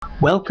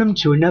Welcome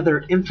to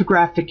another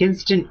Infographic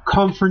Instant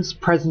conference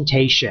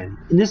presentation.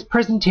 In this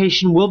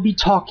presentation, we'll be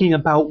talking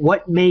about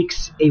what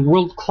makes a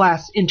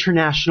world-class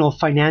international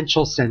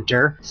financial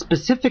center,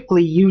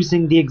 specifically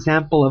using the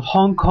example of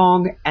Hong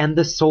Kong and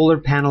the solar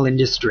panel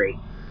industry.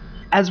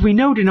 As we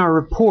note in our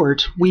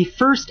report, we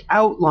first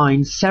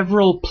outlined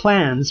several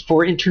plans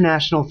for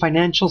international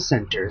financial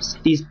centers.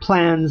 These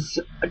plans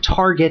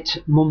target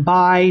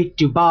Mumbai,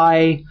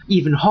 Dubai,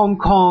 even Hong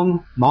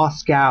Kong,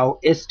 Moscow,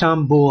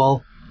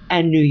 Istanbul,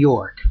 and New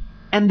York.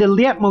 And the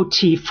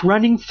leitmotif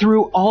running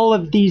through all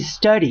of these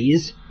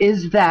studies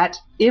is that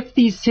if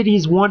these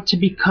cities want to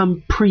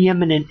become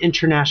preeminent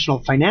international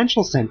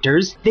financial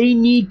centers, they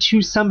need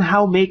to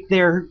somehow make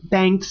their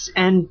banks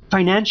and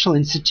financial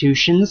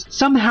institutions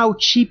somehow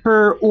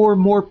cheaper or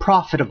more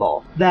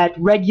profitable. That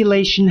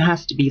regulation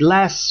has to be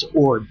less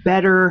or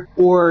better,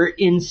 or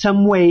in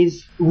some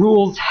ways,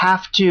 rules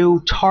have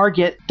to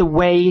target the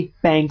way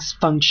banks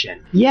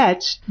function.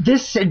 Yet,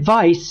 this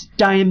advice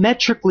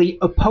diametrically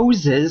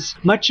opposes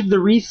much of the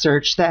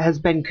research that has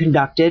been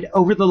conducted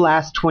over the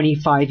last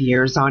 25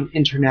 years on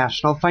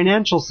international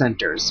financial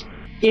centers.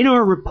 In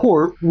our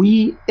report,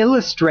 we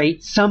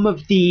illustrate some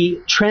of the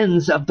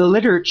trends of the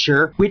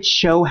literature which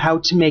show how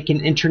to make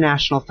an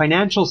international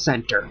financial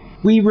center.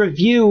 We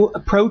review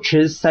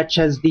approaches such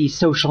as the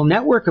social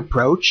network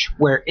approach,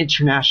 where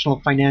international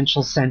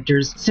financial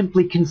centers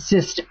simply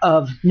consist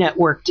of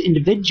networked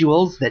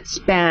individuals that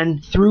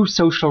span through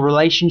social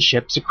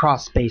relationships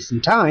across space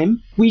and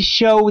time. We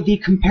show the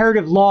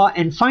comparative law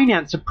and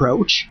finance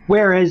approach,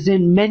 whereas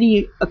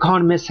many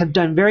economists have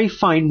done very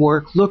fine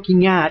work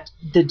looking at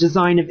the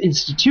design of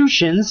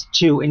institutions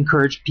to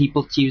encourage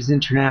people to use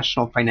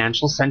international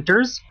financial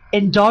centers.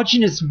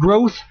 Endogenous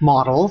growth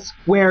models,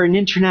 where an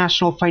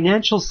international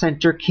financial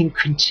center can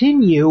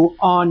continue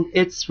on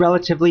its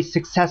relatively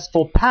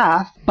successful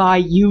path by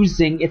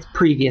using its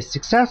previous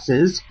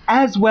successes,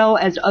 as well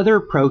as other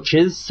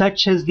approaches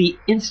such as the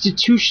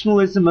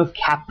institutionalism of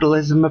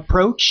capitalism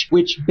approach,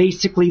 which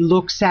basically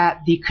looks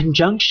at the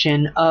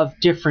conjunction of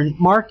different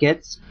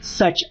markets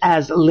such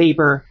as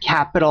labor,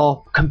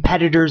 capital,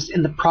 competitors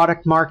in the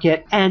product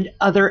market, and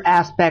other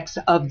aspects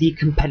of the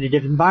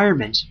competitive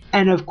environment.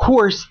 And of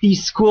course, the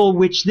school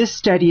which this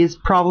study is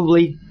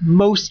probably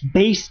most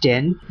based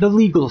in, the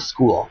legal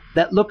school,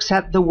 that looks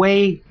at the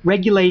way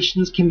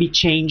regulations can be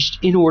changed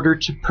in order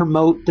to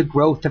promote the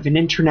growth of an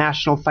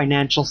international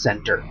financial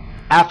center.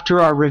 After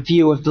our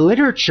review of the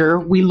literature,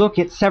 we look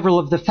at several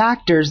of the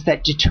factors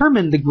that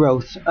determine the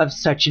growth of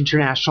such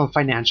international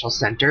financial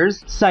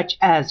centers, such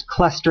as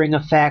clustering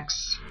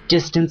effects,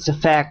 distance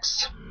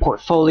effects,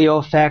 portfolio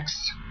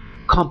effects,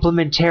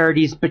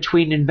 complementarities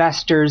between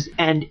investors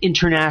and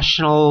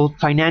international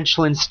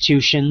financial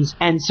institutions,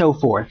 and so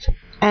forth.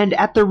 And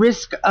at the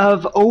risk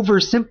of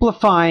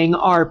oversimplifying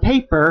our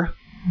paper,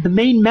 the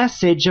main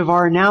message of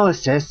our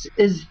analysis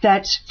is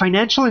that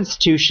financial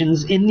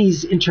institutions in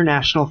these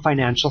international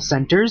financial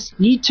centers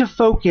need to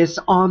focus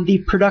on the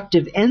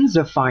productive ends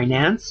of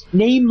finance,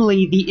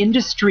 namely the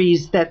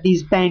industries that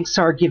these banks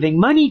are giving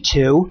money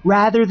to,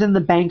 rather than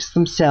the banks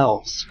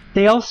themselves.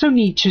 They also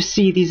need to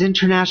see these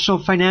international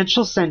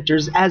financial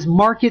centers as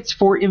markets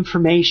for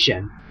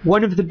information.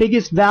 One of the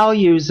biggest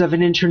values of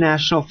an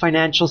international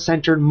financial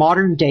center in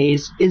modern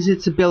days is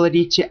its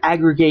ability to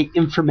aggregate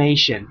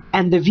information.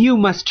 And the view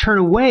must turn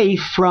away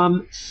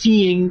from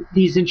seeing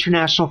these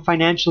international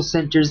financial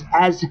centers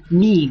as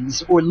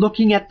means, or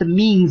looking at the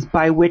means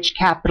by which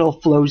capital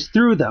flows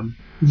through them.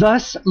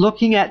 Thus,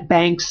 looking at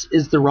banks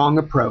is the wrong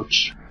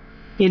approach.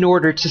 In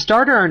order to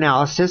start our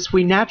analysis,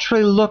 we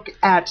naturally look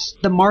at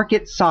the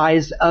market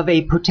size of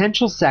a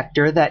potential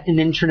sector that an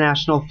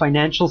international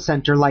financial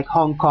center like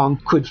Hong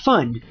Kong could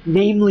fund,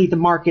 namely the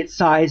market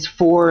size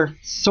for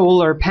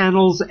solar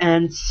panels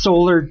and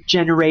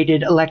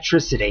solar-generated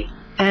electricity.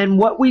 And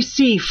what we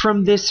see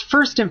from this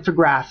first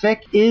infographic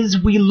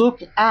is we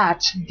look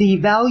at the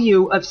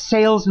value of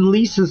sales and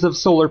leases of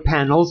solar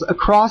panels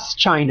across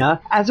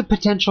China as a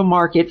potential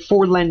market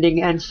for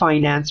lending and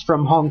finance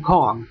from Hong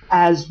Kong.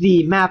 As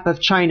the map of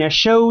China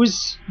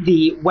shows,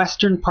 the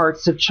western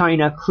parts of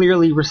China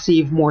clearly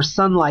receive more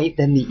sunlight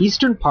than the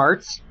eastern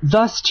parts.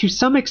 Thus, to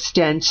some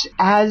extent,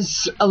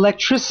 as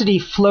electricity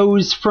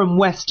flows from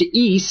west to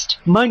east,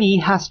 money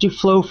has to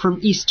flow from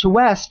east to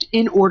west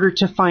in order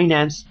to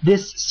finance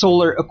this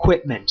solar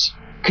equipment.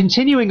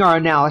 Continuing our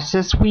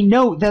analysis, we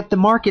note that the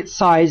market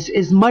size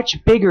is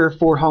much bigger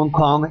for Hong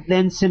Kong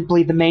than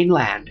simply the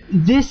mainland.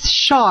 This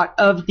shot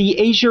of the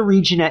Asia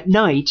region at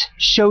night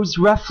shows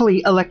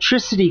roughly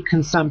electricity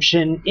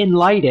consumption in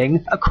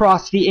lighting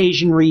across the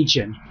Asian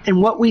region.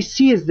 And what we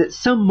see is that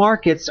some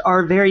markets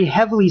are very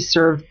heavily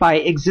served by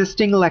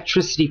existing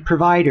electricity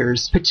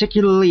providers,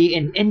 particularly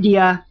in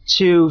India,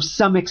 to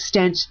some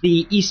extent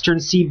the eastern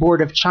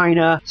seaboard of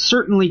China,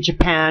 certainly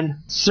Japan,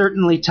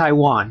 certainly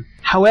Taiwan.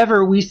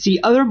 However, we see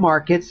other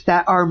markets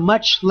that are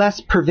much less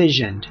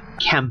provisioned.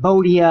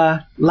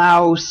 Cambodia,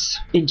 Laos,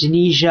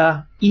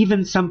 Indonesia,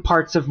 even some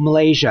parts of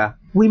Malaysia.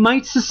 we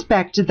might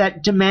suspect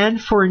that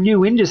demand for a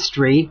new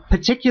industry,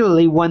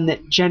 particularly one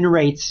that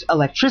generates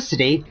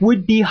electricity,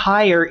 would be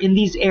higher in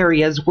these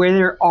areas where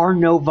there are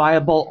no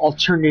viable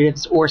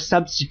alternatives or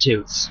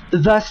substitutes.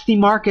 Thus, the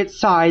market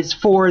size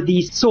for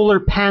the solar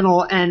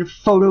panel and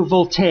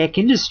photovoltaic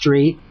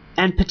industry,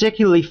 and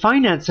particularly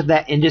finance of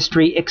that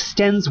industry,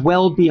 extends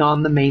well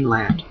beyond the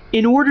mainland.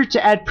 In order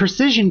to add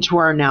precision to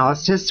our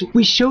analysis,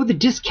 we show the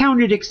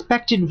discounted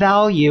expected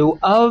value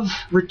of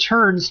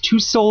returns to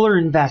solar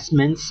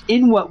investments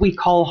in what we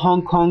call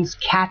Hong Kong's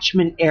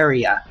catchment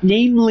area,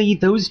 namely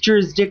those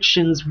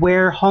jurisdictions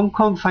where Hong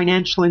Kong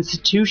financial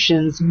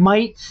institutions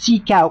might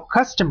seek out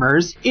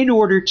customers in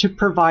order to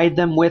provide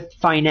them with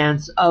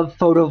finance of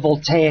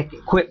photovoltaic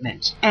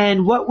equipment.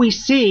 And what we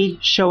see,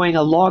 showing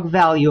a log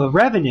value of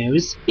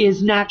revenues,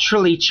 is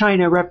naturally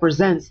China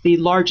represents the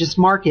largest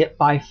market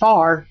by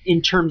far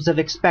in terms of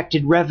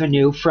expected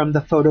revenue from the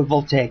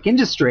photovoltaic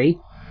industry,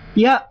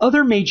 yet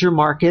other major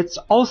markets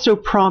also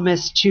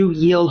promise to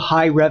yield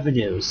high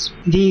revenues.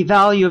 The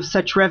value of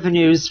such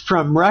revenues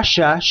from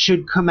Russia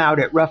should come out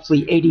at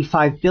roughly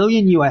 85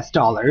 billion US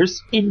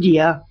dollars,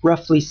 India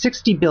roughly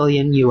 60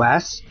 billion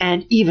US,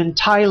 and even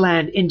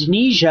Thailand,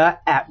 Indonesia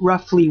at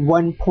roughly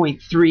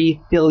 1.3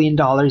 billion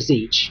dollars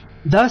each.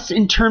 Thus,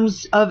 in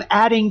terms of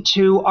adding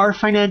to our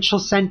financial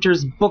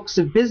center's books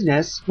of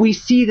business, we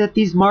see that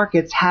these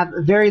markets have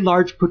very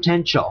large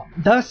potential.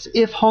 Thus,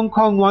 if Hong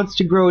Kong wants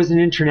to grow as an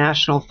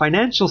international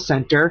financial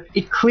center,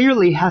 it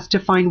clearly has to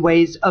find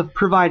ways of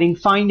providing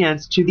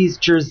finance to these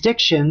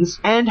jurisdictions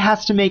and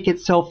has to make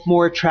itself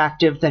more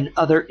attractive than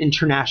other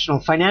international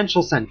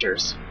financial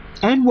centers.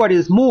 And what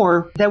is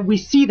more, that we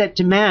see that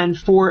demand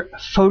for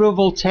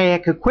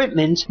photovoltaic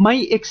equipment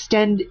might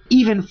extend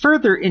even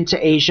further into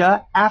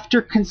Asia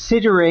after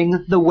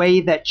considering the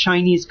way that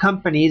Chinese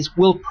companies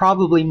will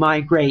probably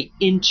migrate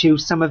into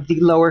some of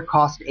the lower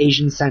cost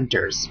Asian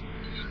centers.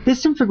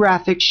 This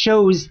infographic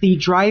shows the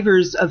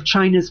drivers of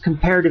China's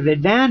comparative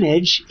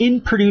advantage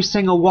in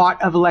producing a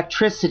watt of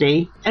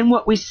electricity, and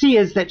what we see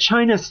is that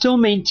China still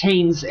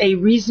maintains a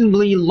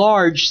reasonably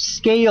large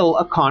scale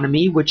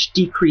economy which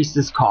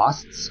decreases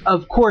costs.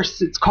 Of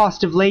course, its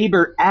cost of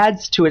labor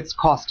adds to its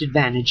cost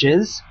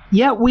advantages.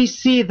 Yet we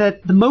see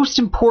that the most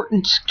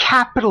important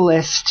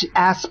capitalist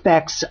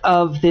aspects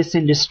of this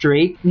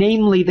industry,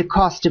 namely the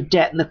cost of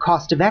debt and the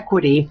cost of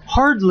equity,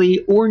 hardly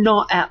or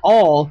not at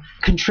all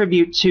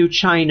contribute to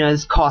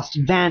China's cost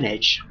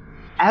advantage.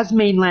 As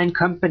mainland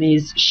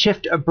companies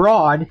shift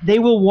abroad, they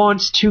will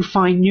want to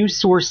find new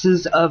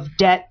sources of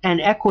debt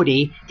and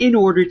equity in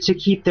order to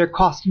keep their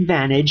cost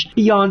advantage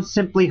beyond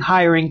simply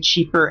hiring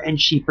cheaper and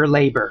cheaper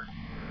labor.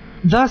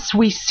 Thus,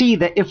 we see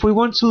that if we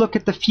want to look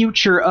at the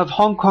future of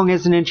Hong Kong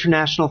as an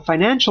international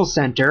financial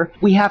center,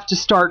 we have to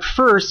start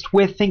first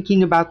with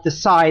thinking about the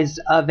size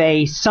of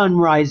a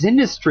sunrise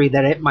industry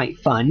that it might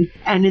fund.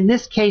 And in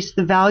this case,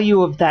 the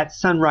value of that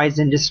sunrise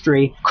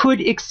industry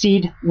could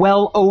exceed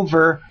well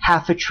over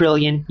 $500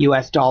 billion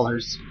US.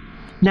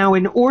 Now,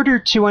 in order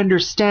to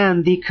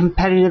understand the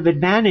competitive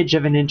advantage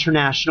of an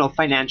international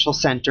financial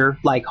center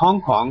like Hong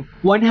Kong,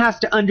 one has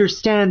to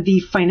understand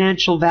the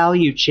financial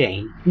value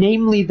chain,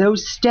 namely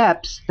those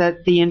steps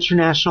that the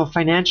international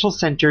financial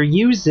center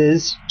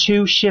uses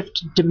to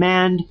shift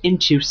demand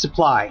into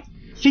supply.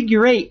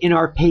 Figure 8 in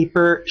our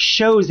paper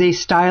shows a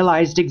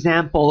stylized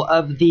example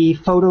of the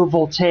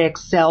photovoltaic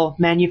cell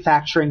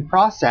manufacturing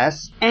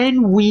process,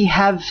 and we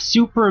have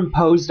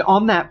superimposed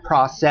on that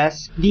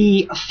process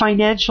the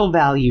financial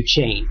value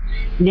chain,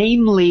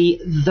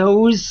 namely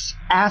those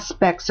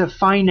aspects of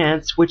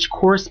finance which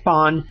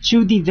correspond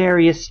to the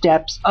various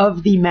steps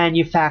of the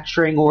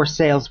manufacturing or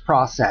sales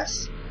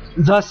process.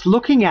 Thus,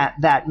 looking at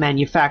that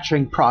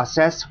manufacturing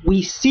process,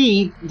 we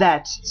see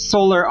that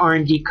solar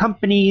R&D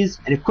companies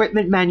and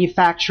equipment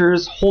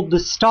manufacturers hold the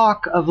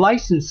stock of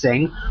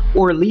licensing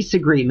or lease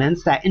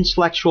agreements, that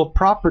intellectual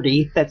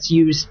property that's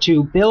used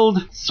to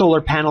build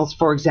solar panels,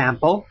 for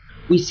example.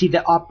 We see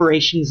that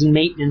operations and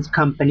maintenance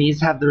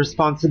companies have the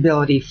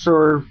responsibility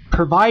for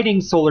providing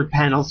solar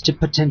panels to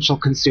potential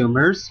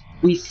consumers.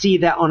 We see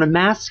that on a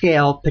mass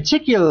scale,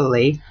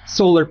 particularly,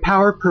 solar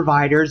power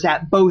providers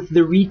at both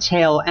the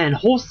retail and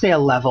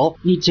wholesale level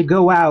need to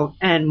go out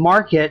and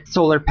market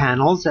solar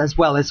panels as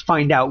well as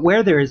find out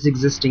where there is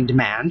existing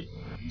demand.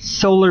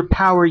 Solar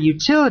power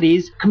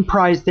utilities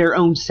comprise their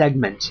own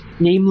segment.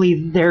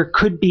 Namely, there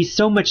could be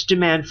so much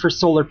demand for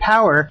solar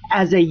power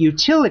as a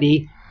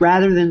utility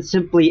rather than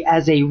simply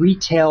as a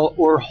retail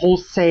or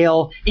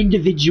wholesale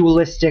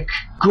individualistic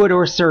good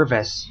or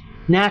service.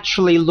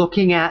 Naturally,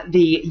 looking at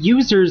the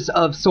users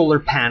of solar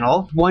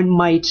panel, one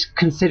might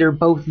consider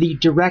both the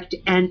direct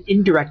and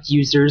indirect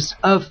users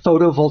of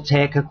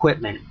photovoltaic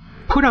equipment.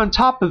 Put on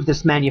top of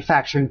this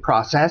manufacturing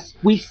process,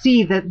 we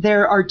see that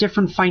there are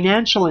different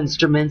financial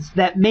instruments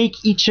that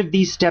make each of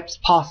these steps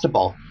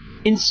possible.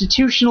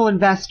 Institutional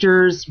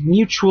investors,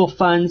 mutual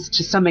funds,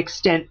 to some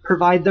extent,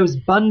 provide those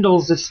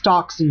bundles of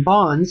stocks and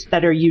bonds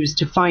that are used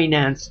to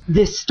finance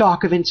this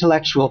stock of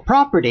intellectual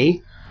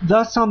property.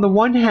 Thus, on the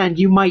one hand,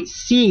 you might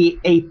see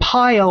a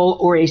pile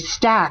or a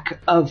stack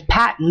of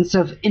patents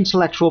of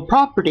intellectual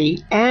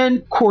property,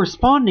 and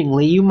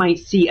correspondingly, you might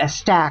see a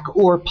stack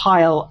or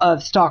pile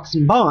of stocks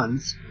and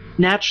bonds.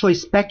 Naturally,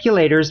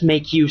 speculators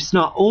make use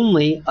not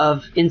only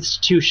of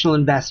institutional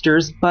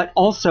investors, but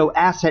also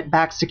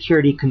asset-backed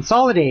security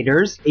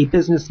consolidators, a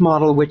business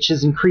model which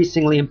is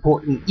increasingly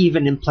important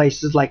even in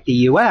places like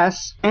the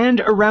US. And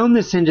around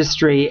this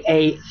industry,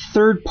 a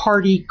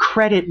third-party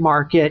credit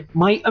market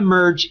might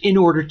emerge in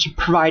order to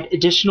provide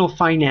additional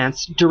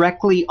finance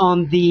directly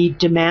on the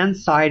demand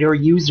side or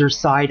user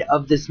side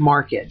of this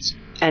market.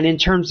 And in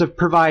terms of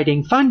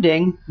providing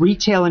funding,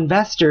 retail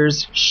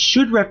investors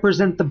should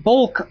represent the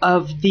bulk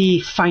of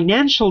the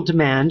financial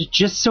demand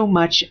just so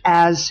much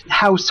as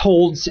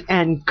households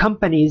and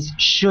companies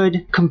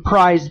should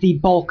comprise the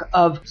bulk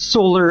of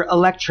solar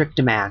electric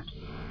demand.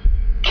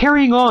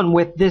 Carrying on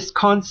with this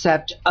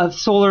concept of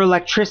solar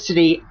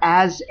electricity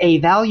as a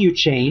value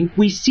chain,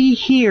 we see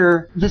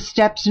here the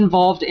steps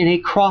involved in a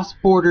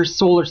cross-border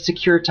solar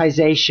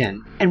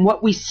securitization. And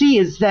what we see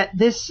is that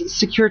this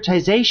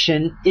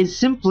securitization is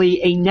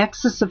simply a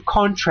nexus of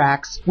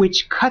contracts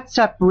which cuts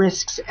up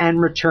risks and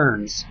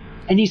returns.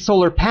 Any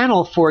solar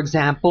panel, for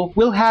example,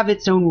 will have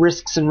its own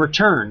risks and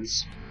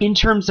returns. In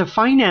terms of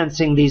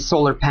financing these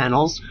solar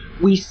panels,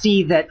 we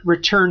see that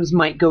returns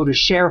might go to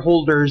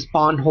shareholders,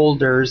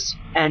 bondholders,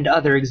 and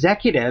other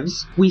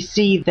executives. We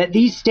see that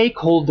these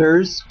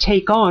stakeholders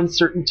take on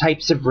certain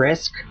types of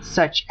risk,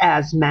 such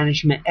as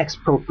management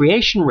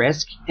expropriation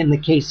risk in the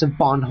case of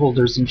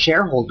bondholders and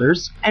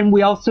shareholders. And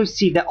we also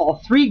see that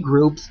all three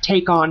groups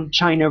take on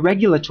China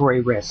regulatory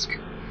risk.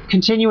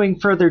 Continuing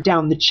further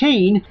down the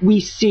chain, we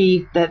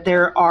see that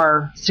there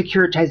are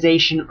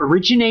securitization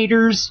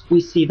originators, we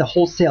see the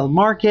wholesale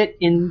market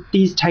in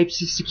these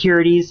types of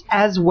securities,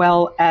 as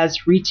well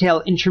as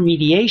retail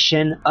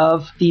intermediation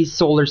of these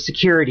solar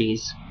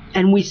securities.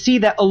 And we see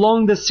that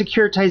along the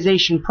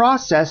securitization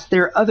process,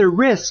 there are other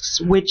risks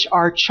which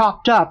are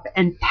chopped up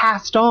and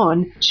passed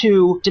on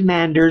to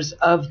demanders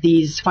of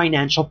these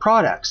financial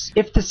products.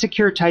 If the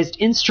securitized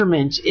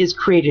instrument is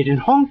created in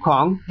Hong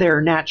Kong, there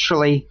are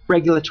naturally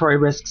regulatory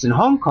risks in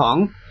Hong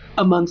Kong.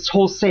 Amongst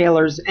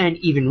wholesalers and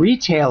even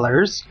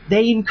retailers,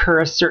 they incur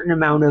a certain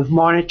amount of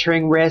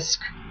monitoring risk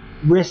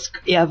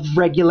of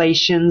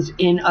regulations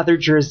in other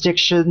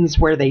jurisdictions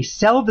where they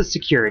sell the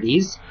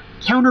securities,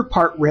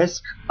 counterpart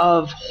risk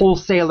of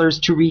wholesalers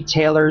to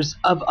retailers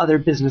of other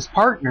business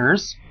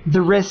partners,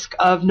 the risk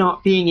of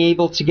not being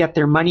able to get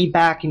their money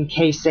back in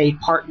case a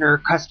partner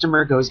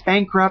customer goes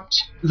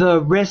bankrupt,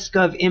 the risk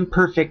of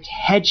imperfect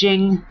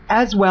hedging,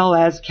 as well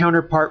as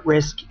counterpart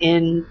risk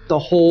in the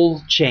whole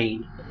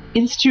chain.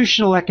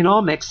 Institutional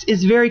economics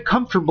is very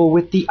comfortable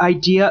with the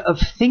idea of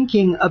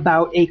thinking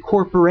about a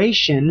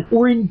corporation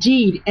or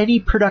indeed any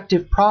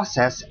productive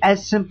process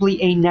as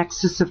simply a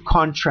nexus of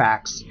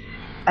contracts,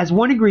 as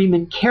one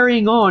agreement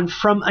carrying on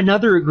from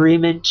another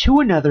agreement to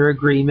another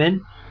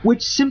agreement,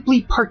 which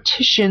simply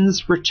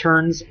partitions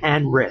returns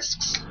and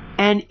risks.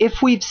 And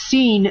if we've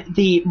seen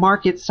the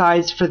market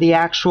size for the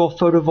actual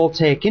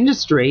photovoltaic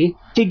industry,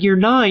 Figure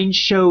 9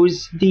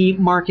 shows the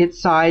market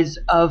size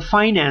of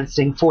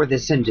financing for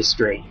this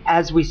industry.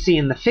 As we see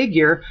in the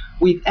figure,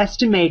 we've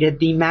estimated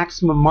the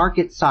maximum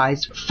market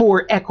size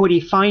for equity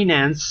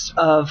finance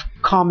of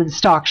common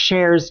stock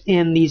shares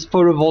in these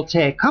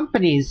photovoltaic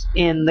companies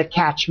in the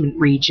catchment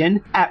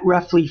region at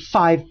roughly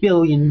 $5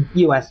 billion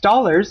US.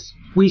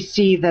 We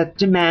see that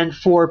demand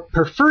for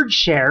preferred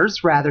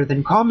shares rather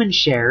than common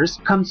shares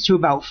comes to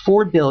about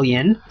 $4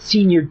 billion,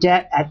 senior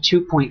debt at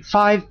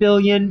 $2.5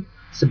 billion,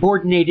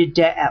 subordinated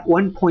debt at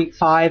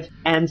 $1.5,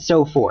 and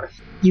so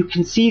forth. You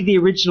can see the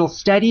original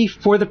study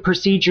for the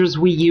procedures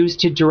we use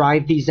to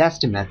derive these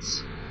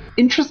estimates.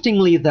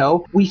 Interestingly,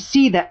 though, we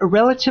see that a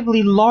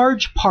relatively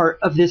large part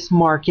of this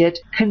market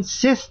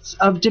consists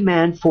of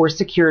demand for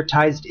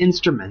securitized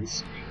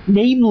instruments.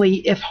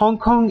 Namely, if Hong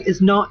Kong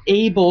is not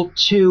able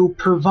to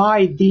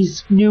provide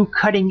these new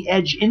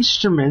cutting-edge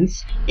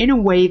instruments in a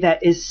way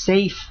that is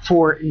safe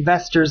for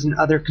investors and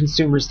other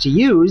consumers to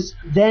use,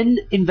 then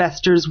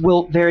investors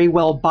will very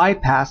well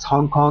bypass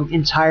Hong Kong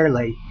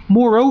entirely.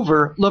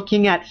 Moreover,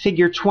 looking at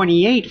figure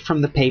 28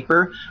 from the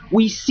paper,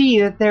 we see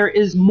that there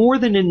is more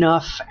than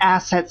enough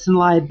assets and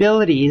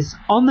liabilities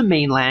on the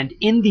mainland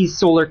in these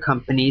solar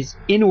companies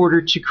in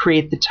order to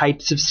create the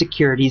types of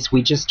securities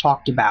we just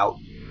talked about.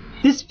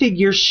 This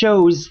figure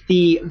shows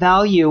the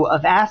value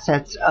of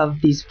assets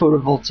of these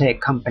photovoltaic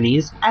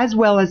companies as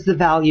well as the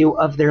value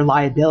of their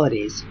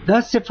liabilities.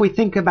 Thus, if we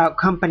think about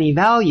company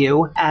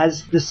value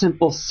as the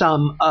simple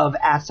sum of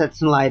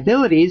assets and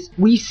liabilities,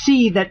 we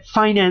see that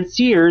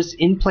financiers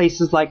in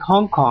places like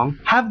Hong Kong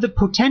have the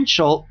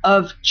potential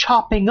of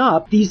chopping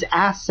up these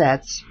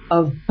assets,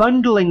 of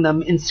bundling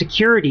them in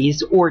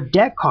securities or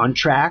debt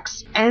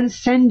contracts and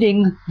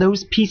sending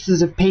those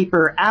pieces of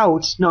paper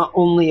out not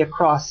only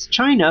across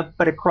China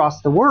but across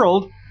the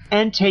world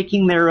and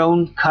taking their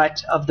own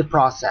cut of the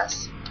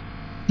process.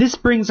 This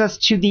brings us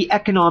to the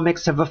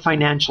economics of a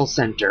financial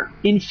center.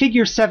 In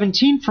figure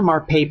 17 from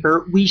our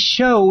paper, we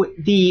show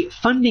the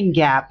funding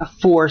gap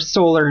for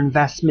solar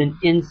investment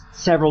in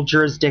several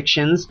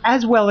jurisdictions,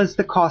 as well as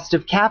the cost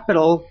of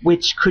capital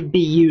which could be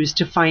used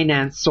to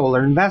finance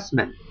solar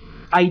investment.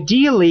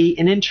 Ideally,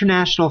 an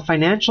international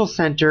financial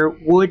center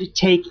would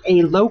take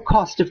a low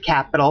cost of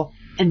capital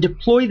and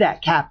deploy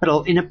that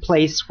capital in a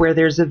place where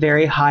there's a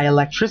very high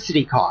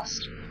electricity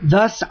cost.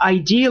 Thus,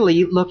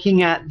 ideally,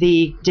 looking at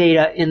the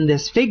data in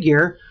this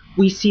figure,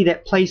 we see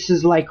that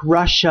places like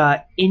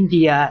Russia,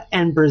 India,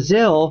 and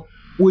Brazil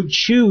would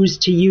choose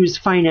to use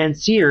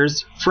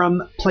financiers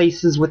from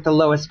places with the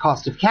lowest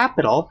cost of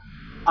capital,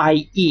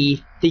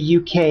 i.e. the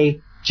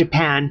UK,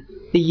 Japan,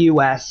 the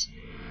US,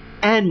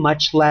 and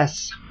much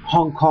less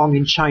Hong Kong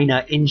and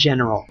China in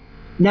general.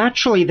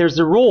 Naturally, there's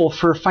a role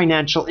for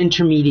financial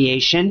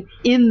intermediation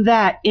in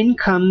that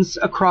incomes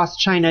across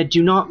China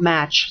do not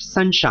match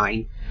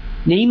sunshine.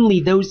 Namely,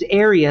 those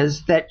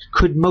areas that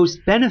could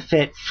most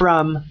benefit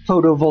from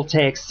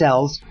photovoltaic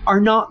cells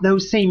are not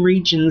those same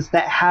regions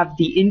that have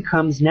the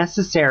incomes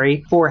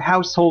necessary for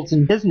households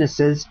and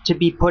businesses to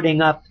be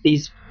putting up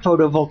these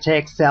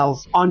photovoltaic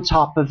cells on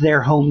top of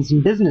their homes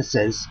and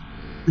businesses.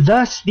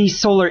 Thus, the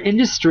solar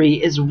industry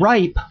is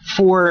ripe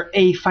for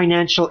a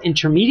financial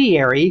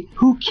intermediary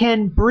who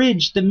can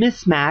bridge the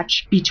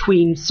mismatch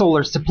between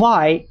solar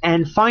supply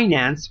and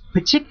finance,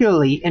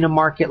 particularly in a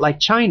market like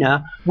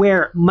China,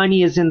 where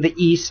money is in the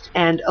east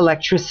and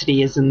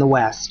electricity is in the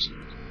west.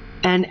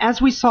 And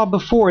as we saw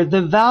before,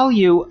 the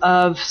value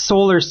of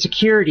solar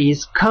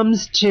securities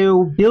comes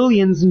to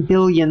billions and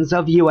billions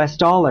of US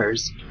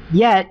dollars.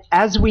 Yet,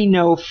 as we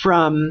know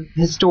from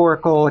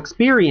historical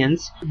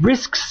experience,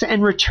 risks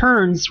and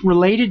returns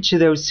related to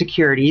those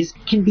securities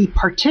can be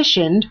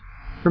partitioned.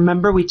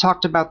 Remember, we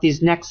talked about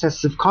these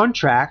nexus of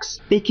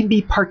contracts. They can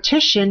be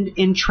partitioned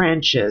in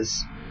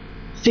tranches.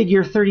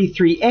 Figure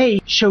 33A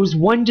shows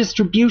one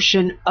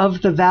distribution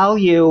of the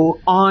value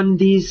on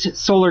these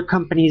solar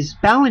companies'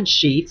 balance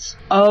sheets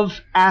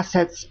of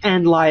assets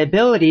and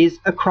liabilities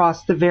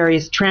across the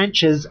various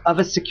tranches of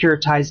a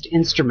securitized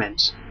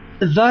instrument.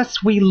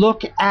 Thus, we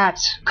look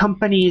at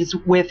companies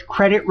with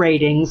credit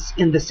ratings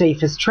in the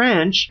safest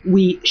tranche.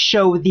 We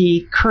show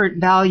the current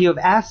value of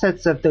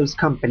assets of those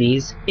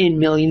companies in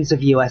millions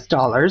of US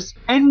dollars,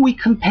 and we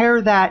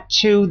compare that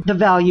to the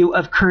value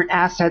of current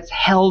assets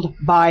held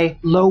by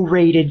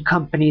low-rated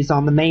companies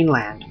on the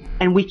mainland.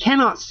 And we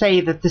cannot say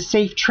that the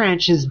safe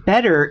tranche is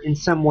better in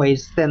some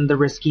ways than the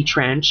risky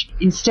tranche.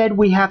 Instead,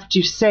 we have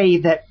to say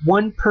that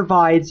one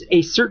provides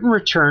a certain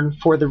return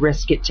for the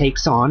risk it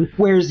takes on,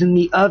 whereas in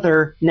the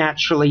other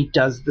naturally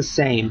does the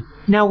same.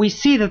 Now, we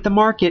see that the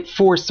market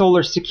for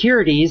solar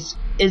securities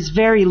is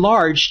very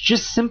large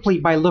just simply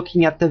by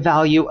looking at the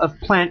value of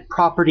plant,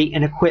 property,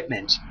 and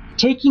equipment.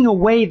 Taking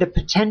away the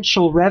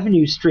potential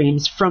revenue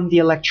streams from the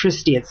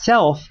electricity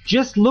itself,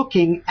 just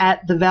looking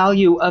at the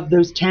value of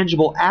those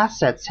tangible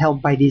assets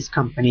held by these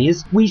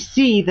companies, we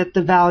see that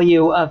the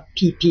value of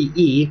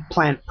PPE,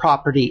 plant,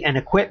 property, and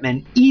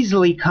equipment,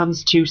 easily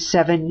comes to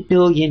 $7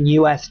 billion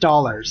US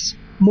dollars.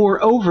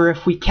 Moreover,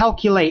 if we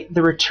calculate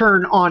the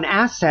return on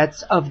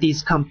assets of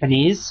these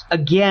companies,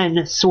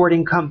 again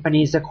sorting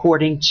companies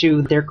according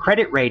to their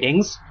credit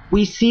ratings,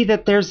 we see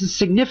that there's a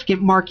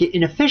significant market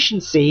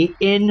inefficiency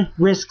in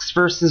risks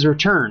versus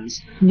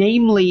returns.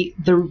 Namely,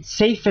 the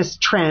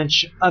safest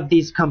tranche of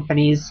these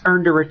companies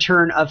earned a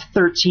return of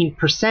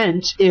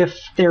 13% if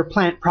their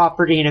plant,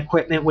 property, and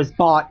equipment was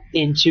bought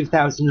in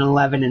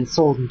 2011 and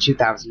sold in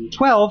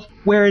 2012,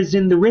 whereas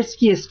in the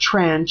riskiest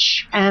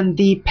tranche and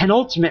the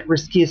penultimate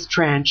riskiest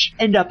tranche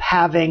end up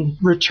having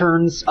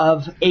returns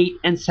of 8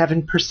 and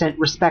 7%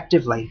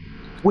 respectively.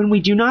 When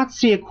we do not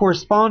see a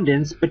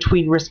correspondence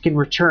between risk and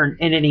return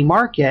in any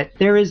market,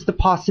 there is the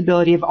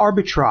possibility of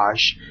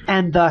arbitrage,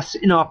 and thus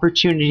an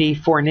opportunity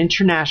for an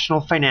international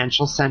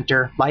financial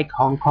center like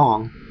Hong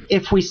Kong.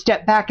 If we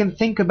step back and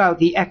think about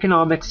the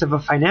economics of a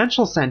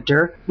financial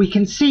center, we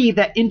can see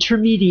that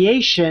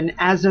intermediation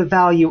as a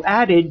value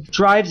added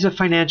drives a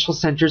financial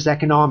center's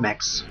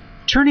economics.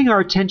 Turning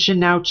our attention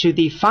now to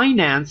the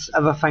finance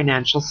of a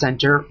financial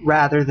center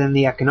rather than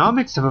the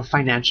economics of a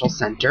financial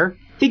center,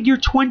 Figure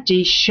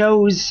 20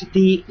 shows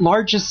the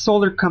largest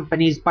solar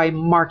companies by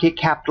market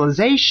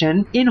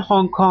capitalization in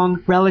Hong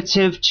Kong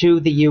relative to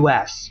the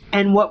US.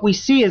 And what we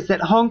see is that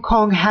Hong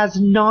Kong has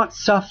not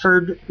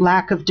suffered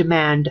lack of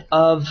demand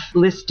of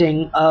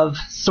listing of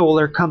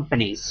solar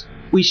companies.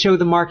 We show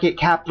the market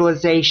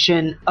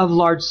capitalization of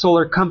large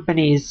solar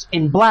companies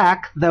in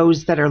black,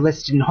 those that are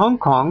listed in Hong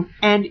Kong,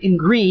 and in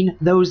green,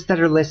 those that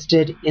are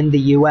listed in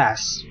the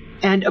US.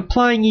 And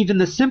applying even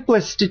the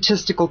simplest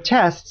statistical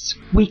tests,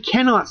 we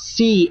cannot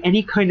see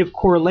any kind of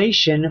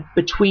correlation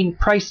between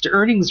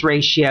price-to-earnings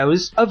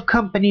ratios of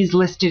companies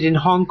listed in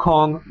Hong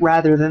Kong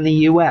rather than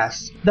the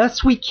US.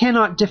 Thus, we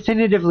cannot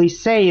definitively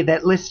say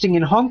that listing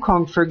in Hong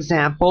Kong, for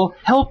example,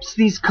 helps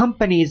these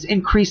companies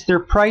increase their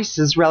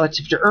prices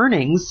relative to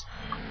earnings,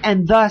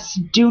 and thus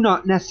do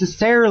not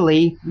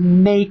necessarily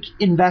make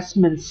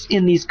investments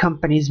in these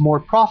companies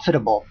more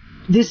profitable.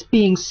 This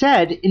being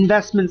said,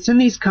 investments in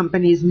these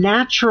companies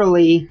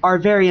naturally are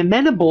very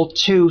amenable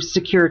to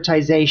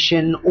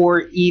securitization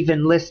or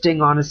even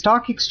listing on a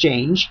stock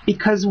exchange,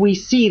 because we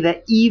see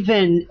that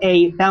even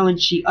a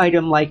balance sheet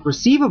item like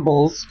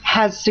receivables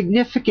has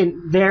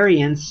significant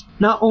variance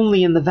not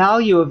only in the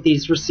value of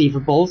these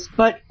receivables,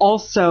 but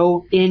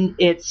also in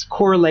its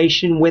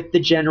correlation with the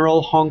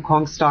general Hong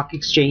Kong Stock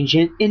Exchange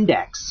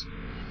Index.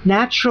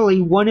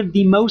 Naturally, one of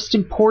the most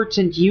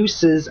important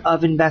uses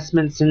of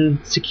investments in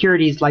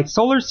securities like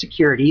solar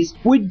securities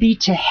would be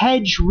to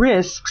hedge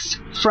risks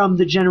from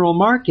the general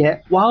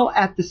market while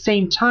at the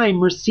same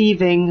time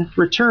receiving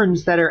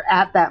returns that are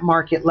at that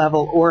market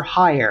level or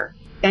higher.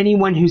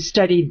 Anyone who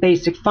studied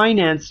basic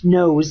finance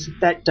knows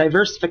that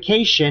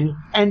diversification,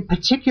 and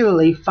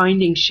particularly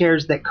finding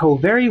shares that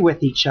co-vary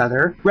with each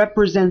other,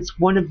 represents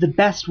one of the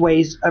best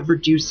ways of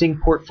reducing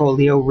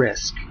portfolio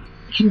risk.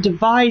 Can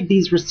divide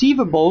these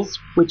receivables,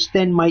 which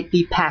then might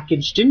be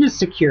packaged into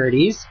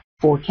securities,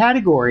 4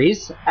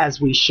 categories,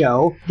 as we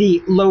show.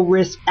 The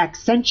low-risk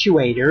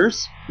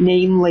accentuators,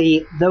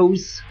 namely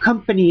those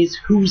companies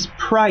whose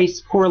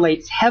price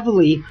correlates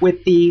heavily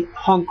with the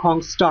Hong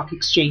Kong Stock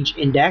Exchange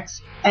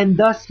Index, and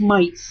thus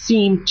might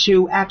seem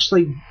to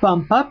actually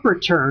bump up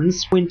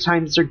returns when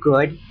times are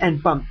good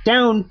and bump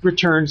down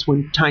returns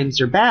when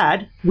times are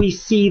bad. We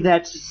see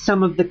that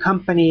some of the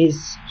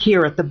companies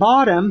here at the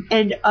bottom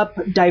end up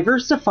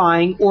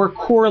diversifying or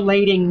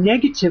correlating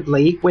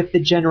negatively with the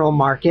general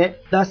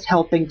market, thus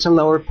helping to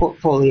lower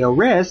portfolio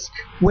risk.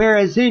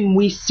 Whereas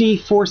we see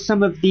for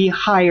some of the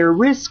higher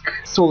risk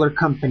solar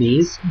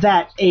companies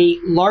that a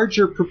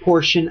larger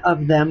proportion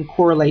of them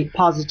correlate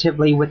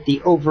positively with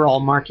the overall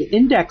market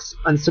index,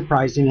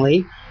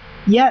 unsurprisingly.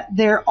 Yet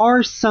there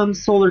are some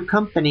solar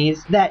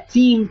companies that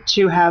seem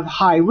to have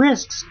high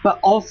risks but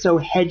also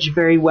hedge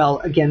very well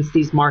against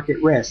these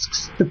market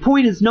risks. The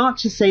point is not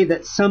to say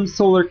that some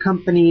solar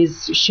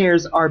companies'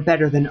 shares are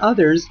better than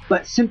others,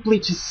 but simply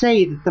to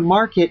say that the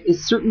market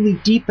is certainly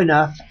deep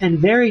enough and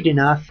varied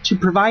enough to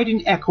provide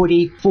an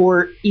equity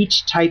for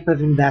each type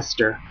of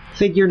investor.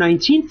 Figure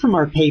 19 from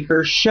our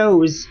paper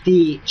shows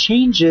the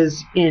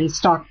changes in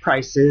stock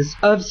prices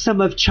of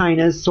some of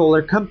China's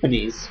solar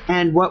companies.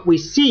 And what we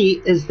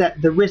see is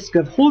that the risk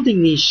of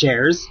holding these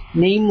shares,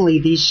 namely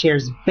these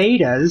shares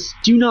betas,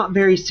 do not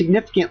vary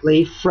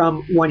significantly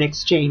from one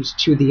exchange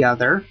to the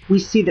other. We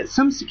see that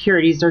some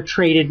securities are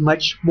traded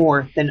much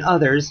more than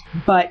others,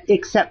 but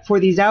except for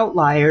these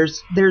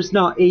outliers, there's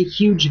not a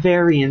huge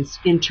variance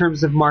in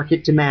terms of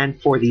market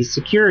demand for these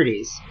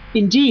securities.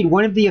 Indeed,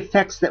 one of the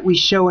effects that we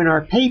show in our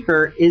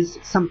paper is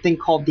something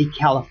called the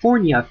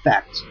California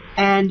effect.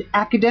 And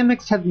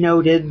academics have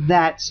noted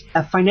that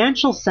a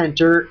financial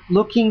center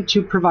looking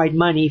to provide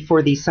money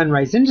for the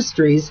sunrise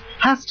industries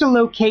has to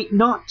locate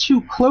not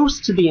too close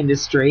to the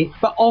industry,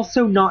 but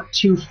also not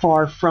too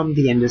far from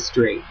the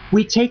industry.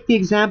 We take the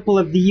example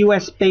of the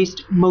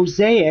US-based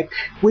Mosaic,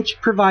 which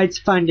provides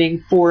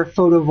funding for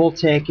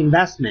photovoltaic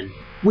investment.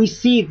 We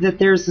see that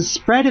there's a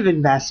spread of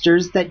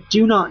investors that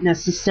do not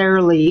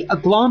necessarily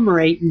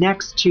agglomerate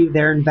next to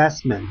their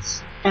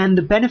investments. And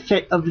the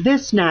benefit of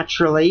this,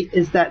 naturally,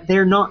 is that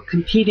they're not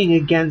competing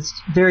against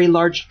very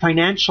large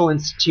financial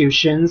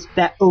institutions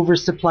that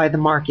oversupply the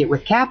market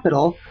with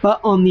capital, but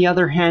on the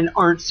other hand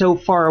aren't so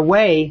far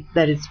away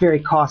that it's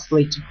very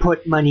costly to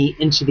put money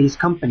into these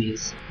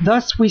companies.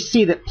 Thus, we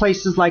see that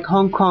places like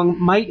Hong Kong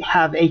might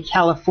have a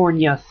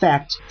California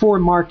effect for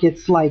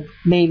markets like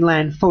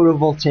mainland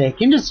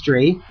photovoltaic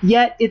industry,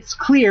 yet it's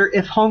clear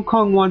if Hong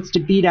Kong wants to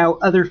beat out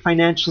other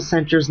financial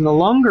centers in the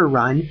longer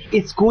run,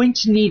 it's going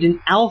to need an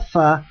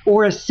alpha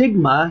or a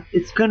sigma.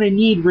 It's going to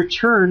need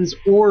returns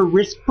or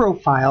risk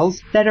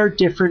profiles that are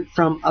different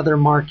from other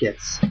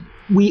markets.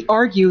 We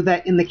argue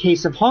that in the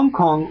case of Hong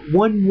Kong,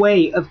 one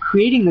way of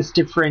creating this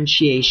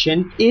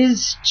differentiation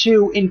is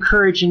to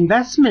encourage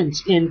investment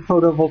in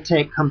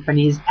photovoltaic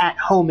companies at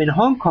home in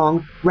Hong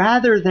Kong,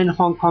 rather than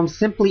Hong Kong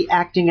simply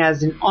acting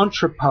as an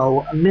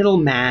entrepot, a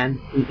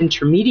middleman, an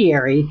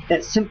intermediary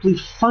that simply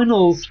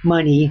funnels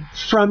money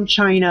from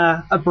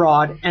China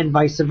abroad and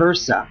vice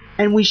versa.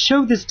 And we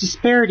show this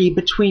disparity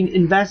between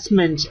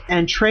investment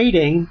and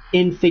trading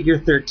in figure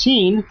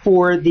 13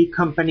 for the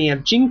company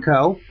of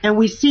Jinko. And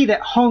we see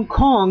that Hong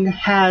Kong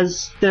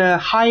has the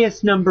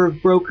highest number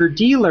of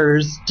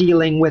broker-dealers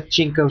dealing with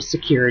Jinko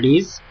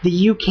securities.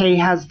 The UK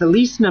has the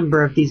least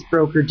number of these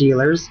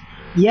broker-dealers.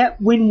 Yet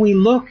when we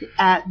look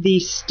at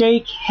the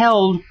stake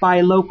held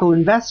by local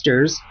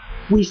investors,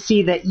 we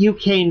see that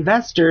UK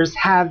investors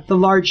have the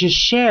largest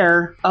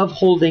share of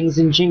holdings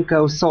in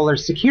Jinko Solar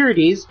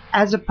Securities,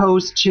 as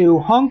opposed to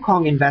Hong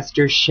Kong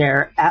investors'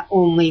 share at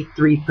only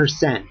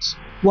 3%.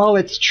 While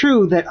it's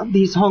true that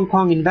these Hong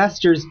Kong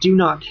investors do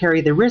not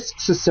carry the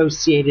risks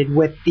associated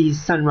with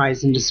these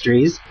sunrise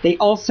industries, they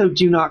also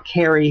do not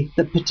carry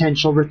the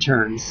potential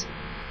returns.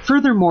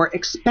 Furthermore,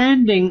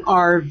 expanding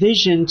our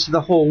vision to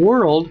the whole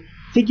world,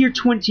 Figure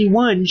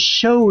 21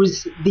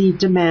 shows the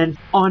demand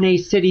on a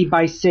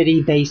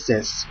city-by-city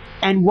basis.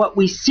 And what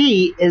we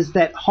see is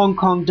that Hong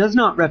Kong does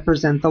not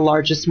represent the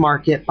largest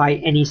market by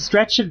any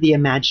stretch of the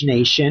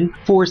imagination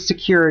for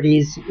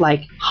securities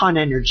like Han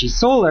Energy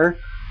Solar,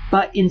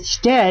 but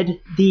instead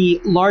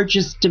the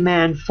largest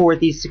demand for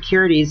these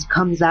securities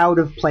comes out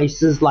of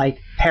places like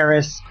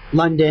Paris,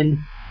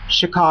 London,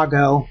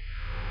 Chicago,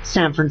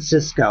 San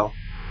Francisco.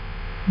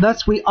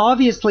 Thus, we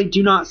obviously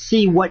do not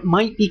see what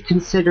might be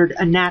considered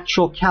a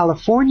natural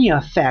California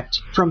effect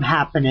from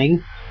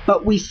happening,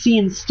 but we see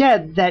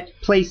instead that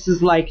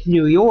places like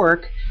New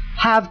York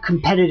have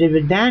competitive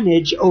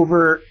advantage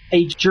over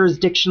a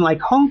jurisdiction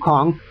like Hong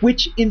Kong,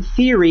 which in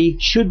theory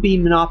should be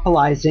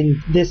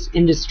monopolizing this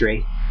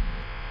industry.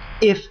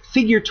 If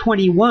Figure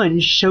 21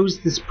 shows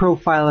this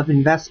profile of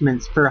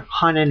investments for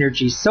Han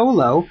Energy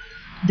Solo,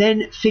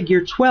 then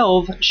Figure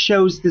 12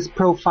 shows this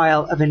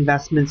profile of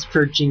investments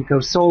for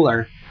Jinko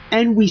Solar.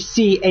 And we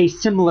see a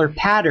similar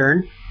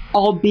pattern,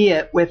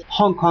 albeit with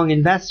Hong Kong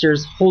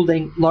investors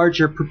holding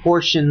larger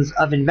proportions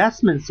of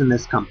investments in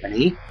this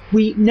company.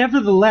 We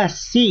nevertheless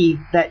see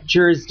that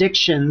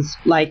jurisdictions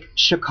like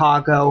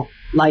Chicago,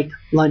 like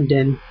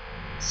London,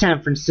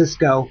 San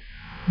Francisco,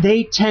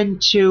 they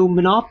tend to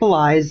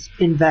monopolize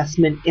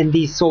investment in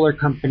these solar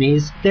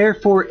companies,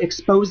 therefore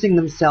exposing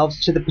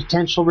themselves to the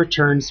potential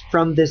returns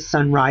from this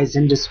sunrise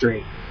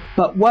industry.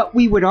 But what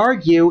we would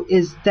argue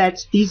is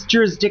that these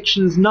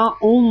jurisdictions not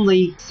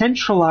only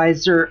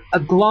centralize or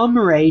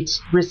agglomerate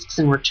risks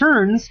and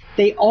returns,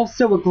 they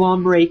also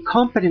agglomerate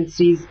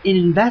competencies in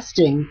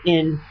investing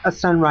in a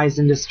sunrise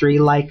industry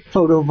like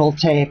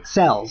photovoltaic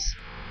cells.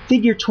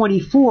 Figure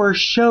 24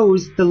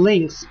 shows the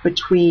links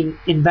between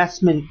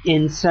investment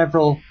in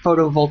several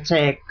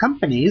photovoltaic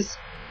companies,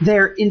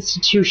 their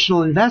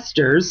institutional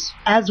investors,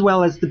 as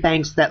well as the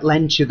banks that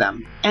lend to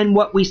them. And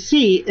what we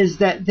see is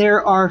that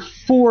there are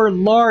 4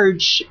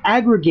 large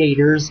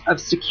aggregators of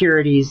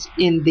securities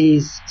in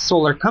these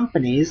solar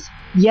companies,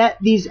 yet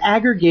these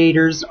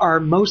aggregators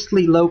are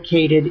mostly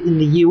located in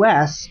the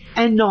US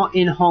and not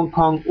in Hong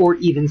Kong or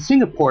even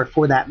Singapore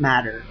for that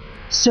matter.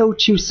 So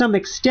to some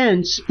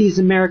extent, these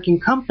American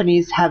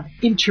companies have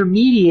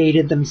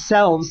intermediated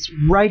themselves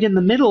right in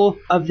the middle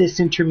of this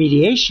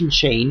intermediation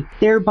chain,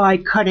 thereby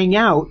cutting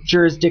out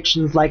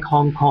jurisdictions like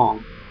Hong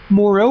Kong.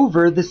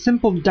 Moreover, the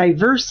simple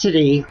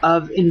diversity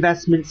of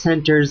investment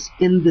centers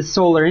in the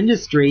solar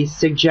industry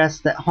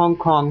suggests that Hong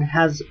Kong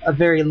has a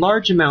very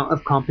large amount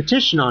of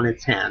competition on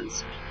its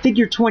hands.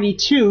 Figure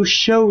 22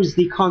 shows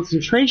the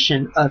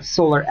concentration of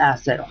solar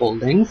asset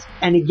holdings,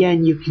 and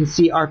again you can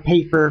see our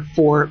paper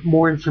for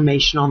more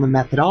information on the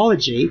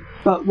methodology,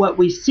 but what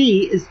we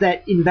see is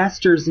that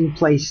investors in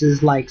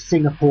places like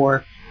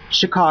Singapore,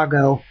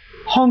 Chicago,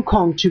 Hong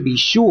Kong to be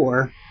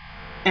sure,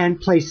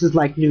 and places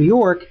like New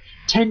York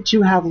tend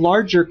to have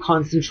larger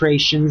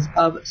concentrations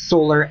of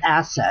solar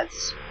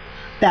assets.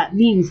 That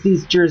means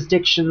these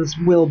jurisdictions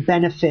will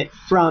benefit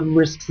from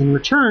risks and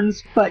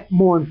returns, but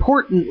more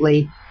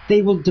importantly,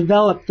 they will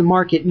develop the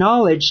market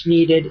knowledge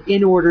needed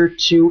in order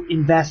to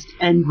invest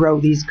and grow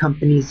these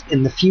companies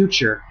in the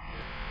future.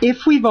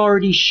 If we've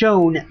already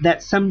shown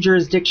that some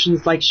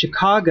jurisdictions like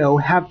Chicago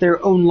have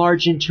their own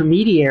large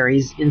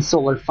intermediaries in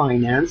solar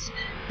finance,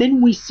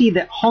 then we see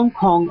that Hong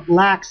Kong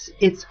lacks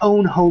its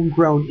own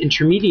homegrown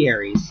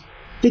intermediaries.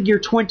 Figure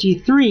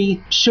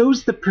 23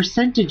 shows the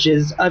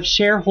percentages of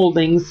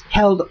shareholdings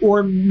held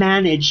or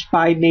managed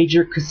by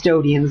major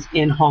custodians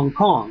in Hong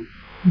Kong.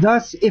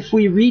 Thus, if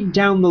we read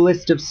down the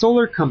list of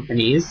solar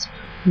companies,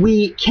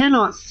 we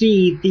cannot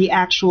see the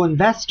actual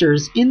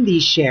investors in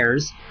these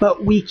shares,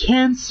 but we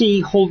can see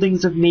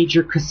holdings of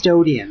major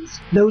custodians,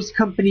 those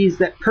companies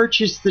that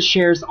purchase the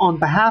shares on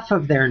behalf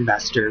of their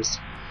investors.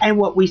 And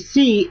what we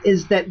see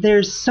is that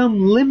there's some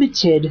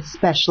limited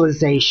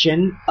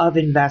specialization of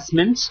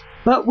investment,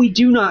 but we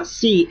do not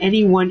see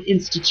any one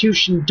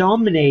institution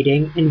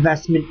dominating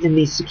investment in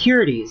these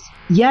securities.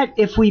 Yet,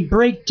 if we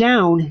break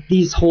down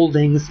these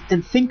holdings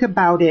and think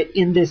about it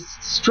in this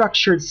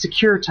structured,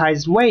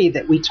 securitized way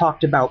that we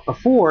talked about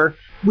before,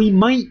 we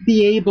might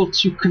be able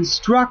to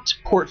construct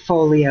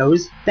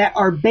portfolios that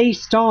are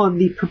based on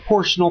the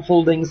proportional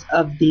holdings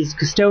of these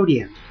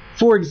custodians.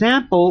 For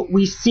example,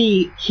 we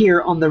see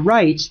here on the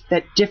right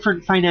that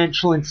different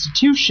financial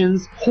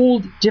institutions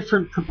hold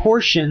different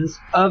proportions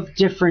of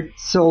different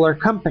solar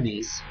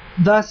companies.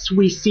 Thus,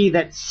 we see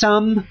that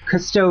some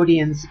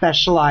custodians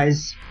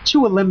specialize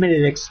to a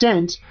limited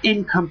extent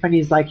in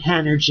companies like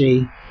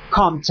Hanergy,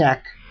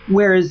 Comtech,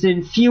 whereas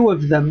in few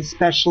of them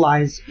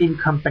specialize in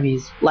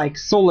companies like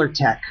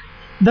SolarTech.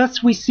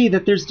 Thus, we see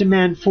that there's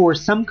demand for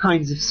some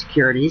kinds of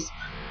securities,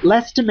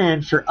 less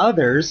demand for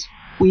others.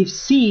 We've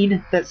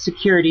seen that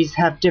securities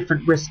have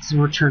different risks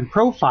and return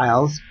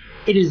profiles.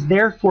 It is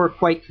therefore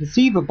quite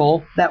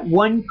conceivable that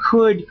one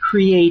could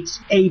create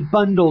a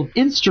bundled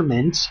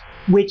instrument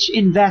which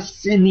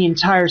invests in the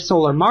entire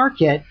solar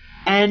market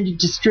and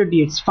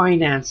distributes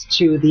finance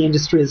to the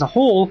industry as a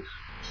whole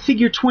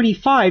Figure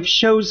 25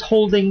 shows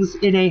holdings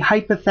in a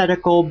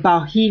hypothetical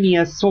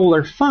Bauhinia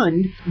solar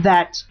fund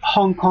that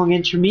Hong Kong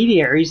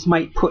intermediaries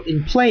might put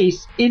in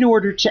place in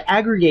order to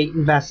aggregate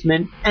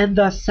investment and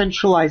thus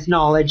centralize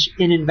knowledge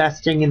in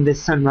investing in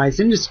this sunrise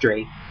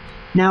industry.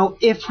 Now,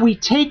 if we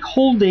take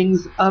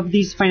holdings of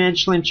these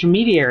financial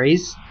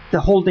intermediaries, the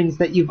holdings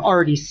that you've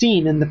already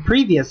seen in the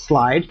previous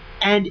slide,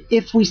 and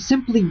if we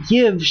simply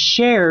give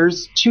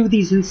shares to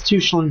these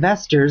institutional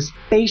investors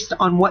based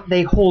on what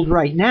they hold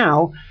right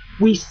now,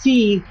 we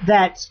see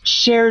that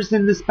shares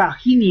in this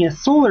Bauhinia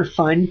Solar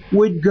Fund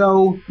would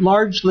go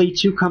largely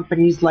to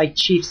companies like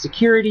Chief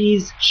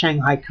Securities,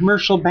 Shanghai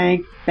Commercial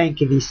Bank,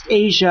 Bank of East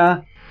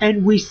Asia,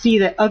 and we see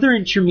that other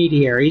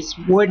intermediaries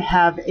would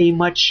have a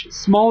much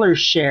smaller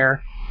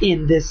share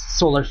in this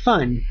solar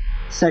fund,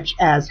 such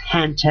as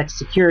Hantech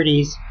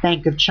Securities,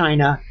 Bank of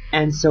China,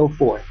 and so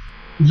forth.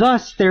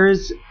 Thus, there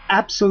is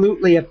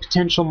absolutely a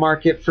potential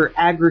market for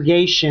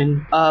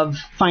aggregation of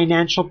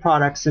financial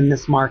products in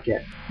this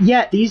market.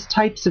 Yet, these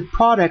types of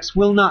products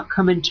will not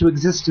come into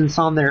existence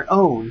on their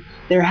own.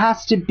 There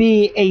has to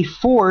be a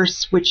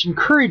force which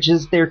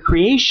encourages their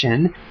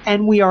creation,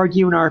 and we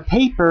argue in our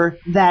paper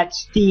that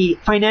the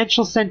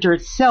financial center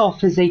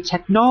itself is a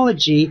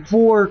technology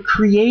for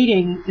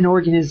creating an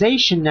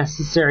organization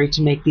necessary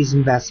to make these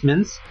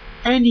investments.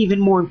 And even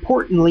more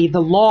importantly,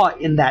 the law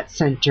in that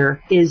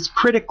center is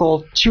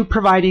critical to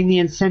providing the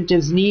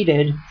incentives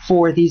needed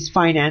for these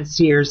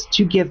financiers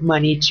to give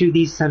money to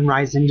these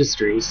sunrise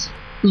industries.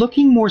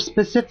 Looking more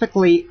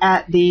specifically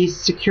at the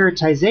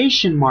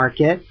securitization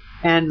market,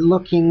 and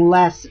looking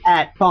less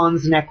at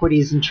bonds and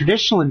equities and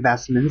traditional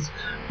investments,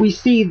 we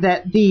see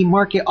that the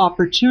market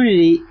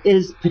opportunity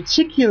is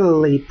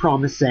particularly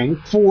promising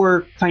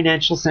for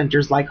financial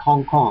centers like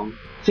Hong Kong.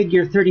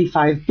 Figure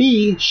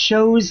 35B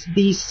shows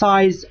the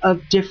size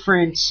of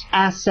different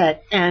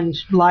asset and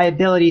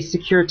liability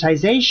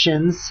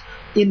securitizations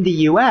in the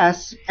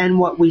US, and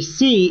what we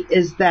see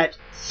is that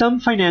some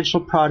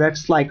financial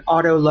products like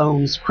auto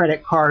loans,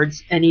 credit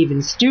cards, and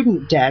even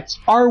student debt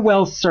are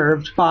well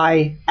served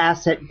by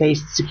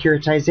asset-based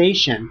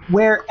securitization,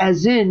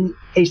 whereas in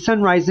a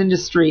sunrise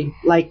industry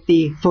like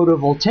the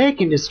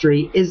photovoltaic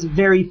industry is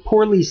very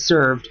poorly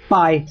served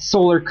by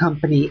solar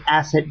company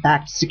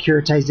asset-backed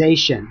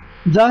securitization.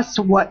 Thus,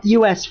 what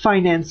US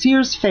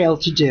financiers fail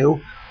to do,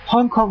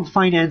 Hong Kong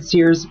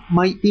financiers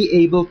might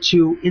be able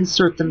to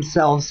insert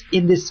themselves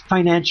in this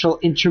financial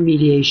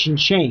intermediation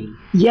chain.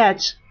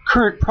 Yet,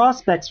 current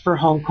prospects for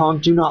Hong Kong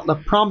do not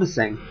look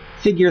promising.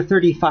 Figure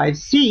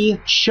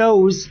 35C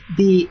shows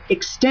the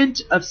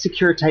extent of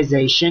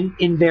securitization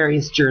in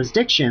various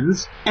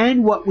jurisdictions,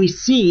 and what we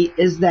see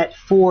is that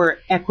for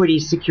equity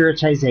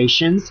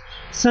securitizations,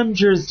 some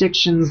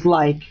jurisdictions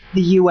like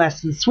the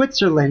US and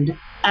Switzerland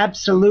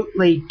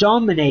absolutely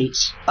dominate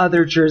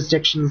other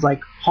jurisdictions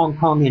like Hong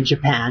Kong and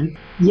Japan,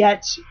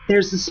 yet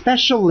there's a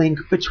special link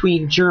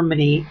between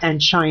Germany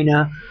and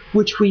China,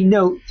 which we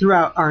note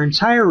throughout our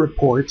entire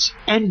report,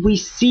 and we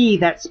see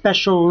that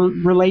special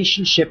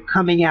relationship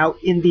coming out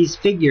in these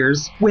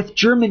figures, with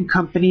German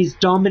companies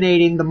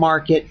dominating the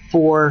market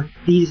for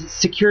these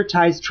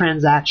securitized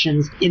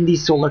transactions in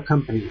these solar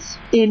companies,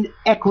 in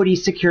equity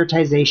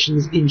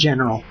securitizations in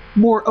general.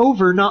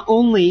 Moreover, not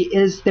only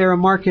is there a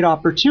market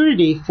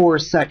opportunity for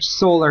such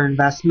solar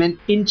investment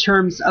in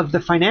terms of the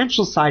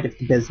financial side of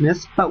the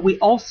business, but we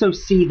also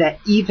see that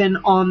even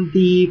on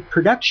the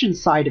production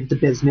side of the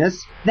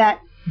business, that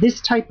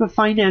this type of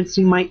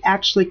financing might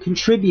actually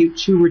contribute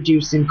to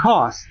reducing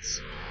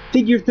costs.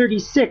 Figure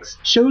 36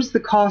 shows the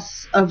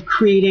costs of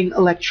creating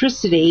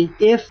electricity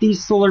if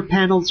these solar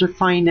panels are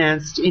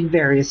financed in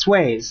various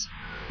ways.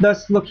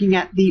 Thus, looking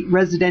at the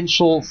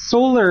residential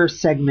solar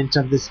segment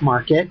of this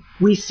market,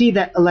 we see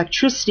that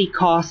electricity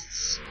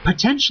costs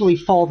potentially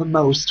fall the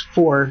most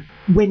for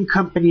when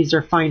companies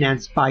are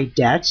financed by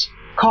debt.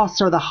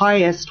 Costs are the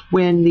highest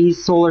when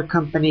these solar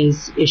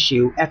companies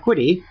issue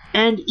equity,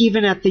 and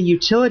even at the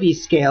utility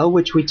scale,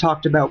 which we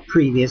talked about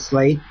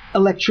previously,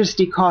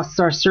 electricity costs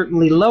are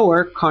certainly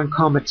lower,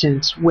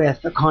 concomitant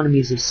with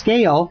economies of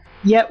scale,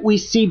 yet we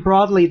see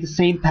broadly the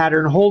same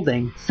pattern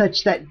holding,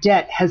 such that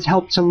debt has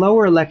helped to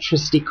lower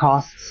electricity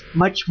costs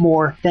much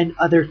more than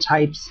other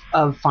types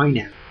of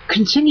finance.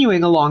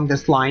 Continuing along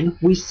this line,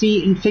 we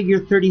see in Figure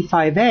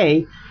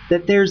 35A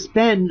that there's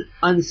been,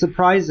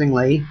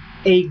 unsurprisingly,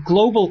 a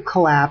global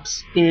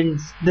collapse in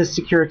the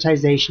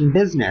securitization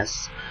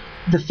business.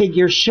 The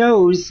figure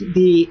shows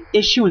the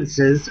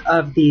issuances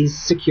of these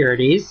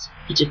securities,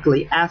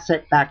 particularly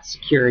asset-backed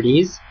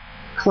securities,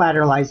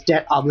 collateralized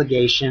debt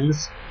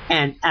obligations,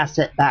 and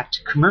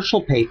asset-backed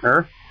commercial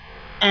paper.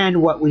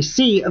 And what we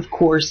see, of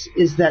course,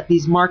 is that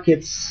these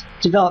markets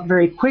developed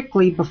very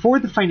quickly before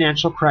the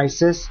financial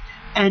crisis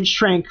and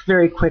shrank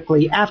very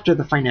quickly after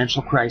the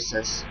financial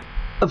crisis.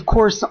 Of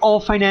course, all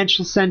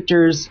financial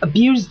centers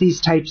abuse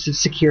these types of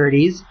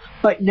securities,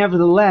 but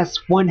nevertheless,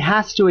 one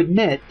has to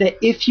admit that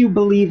if you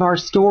believe our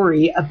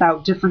story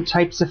about different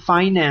types of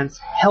finance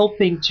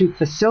helping to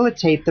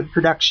facilitate the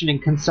production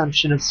and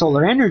consumption of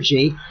solar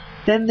energy,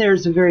 then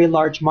there's a very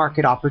large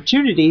market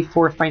opportunity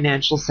for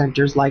financial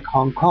centers like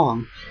Hong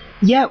Kong.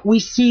 Yet we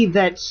see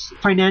that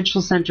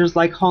financial centers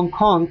like Hong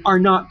Kong are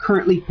not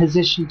currently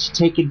positioned to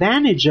take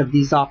advantage of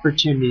these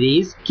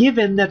opportunities,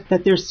 given that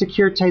their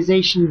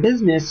securitization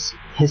business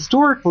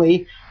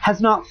historically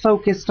has not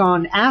focused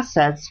on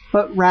assets,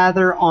 but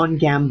rather on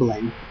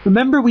gambling.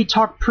 Remember, we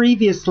talked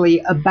previously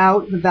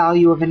about the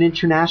value of an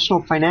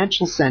international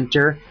financial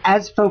center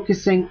as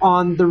focusing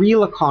on the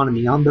real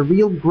economy, on the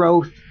real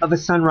growth of a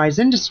sunrise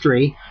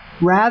industry,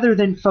 rather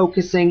than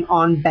focusing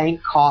on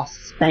bank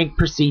costs, bank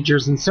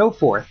procedures, and so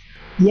forth.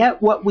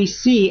 Yet what we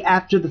see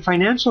after the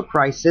financial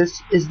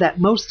crisis is that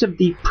most of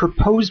the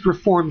proposed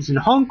reforms in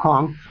Hong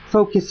Kong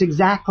focus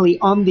exactly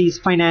on these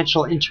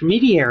financial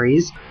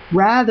intermediaries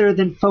rather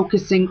than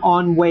focusing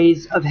on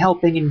ways of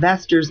helping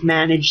investors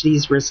manage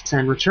these risks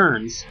and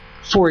returns.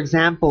 For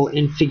example,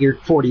 in Figure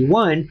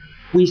 41,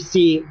 we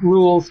see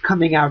rules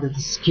coming out of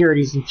the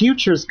Securities and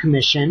Futures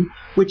Commission,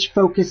 which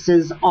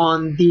focuses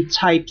on the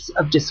types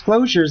of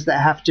disclosures that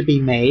have to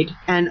be made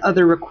and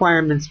other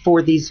requirements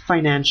for these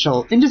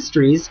financial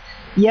industries.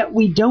 Yet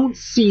we don't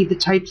see the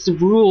types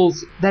of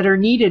rules that are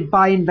needed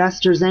by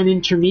investors and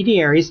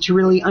intermediaries to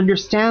really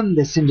understand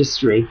this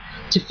industry,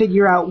 to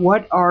figure out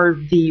what are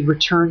the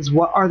returns,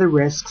 what are the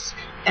risks,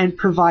 and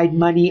provide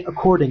money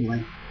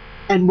accordingly.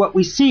 And what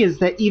we see is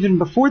that even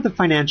before the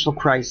financial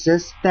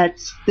crisis, that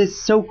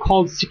this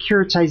so-called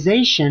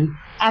securitization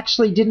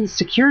actually didn't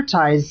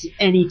securitize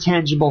any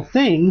tangible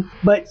thing,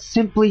 but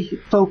simply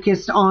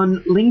focused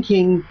on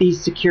linking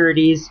these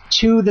securities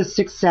to the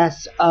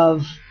success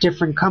of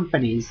different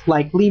companies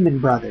like Lehman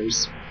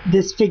Brothers.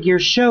 This figure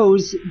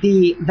shows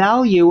the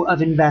value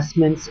of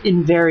investments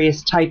in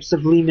various types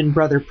of Lehman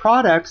Brothers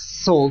products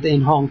sold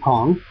in Hong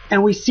Kong,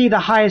 and we see the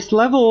highest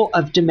level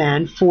of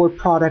demand for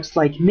products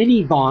like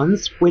mini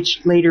bonds, which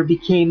later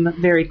became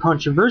very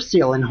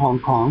controversial in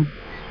Hong Kong.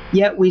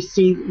 Yet we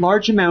see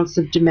large amounts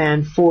of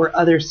demand for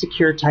other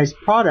securitized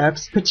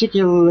products,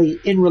 particularly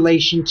in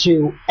relation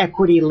to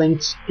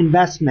equity-linked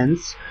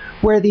investments,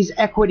 where these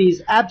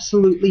equities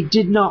absolutely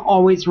did not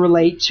always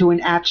relate to an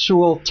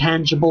actual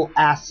tangible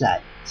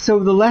asset.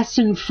 So the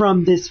lesson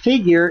from this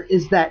figure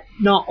is that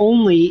not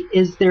only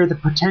is there the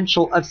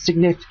potential of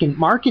significant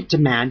market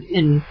demand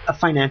in a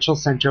financial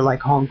center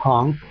like Hong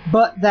Kong,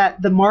 but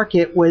that the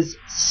market was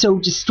so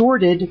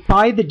distorted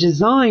by the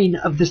design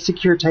of the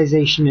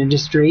securitization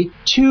industry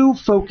to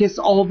focus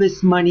all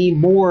this money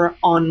more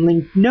on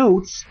linked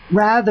notes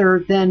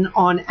rather than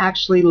on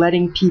actually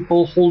letting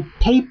people hold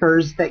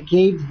papers that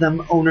gave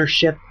them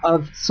ownership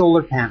of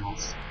solar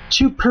panels.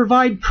 To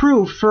provide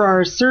proof for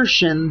our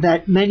assertion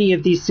that many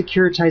of these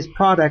securitized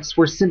products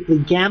were simply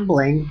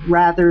gambling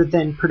rather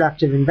than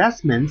productive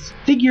investments,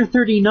 Figure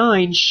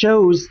 39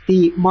 shows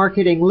the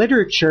marketing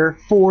literature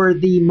for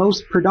the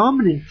most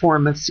predominant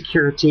form of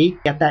security,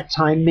 at that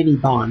time mini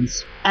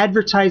bonds.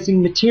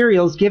 Advertising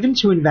materials given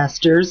to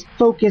investors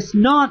focus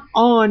not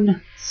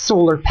on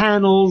solar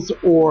panels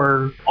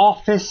or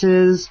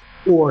offices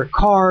or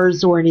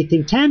cars or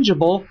anything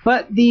tangible,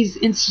 but these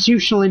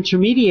institutional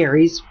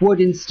intermediaries would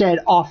instead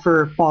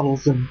offer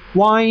bottles of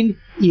wine,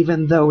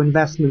 even though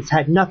investments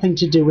had nothing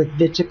to do with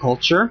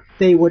viticulture.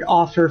 They would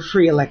offer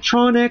free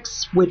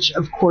electronics, which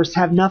of course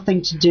have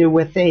nothing to do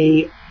with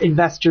a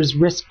investor's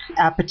risk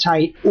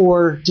appetite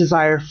or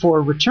desire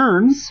for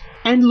returns.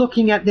 And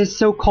looking at this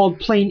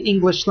so-called plain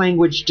English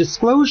language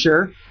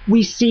disclosure,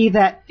 we see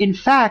that, in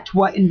fact,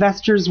 what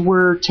investors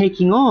were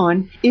taking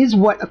on is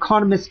what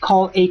economists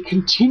call a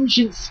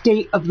contingent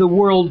state of the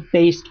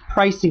world-based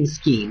pricing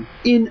scheme.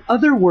 In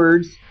other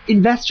words,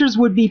 investors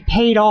would be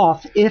paid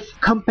off if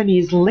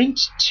companies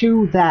linked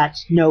to that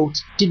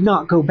note did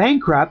not go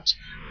bankrupt,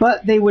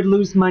 but they would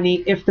lose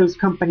money if those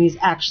companies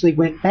actually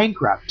went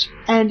bankrupt.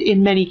 And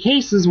in many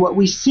cases, what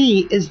we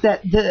see is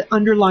that the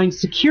underlying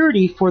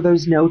security for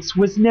those notes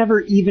was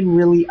never even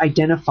really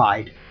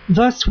identified.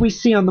 Thus, we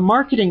see on the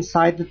marketing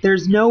side that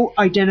there's no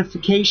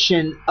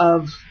identification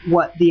of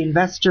what the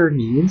investor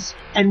needs,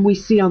 and we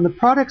see on the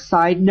product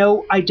side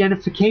no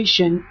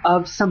identification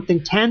of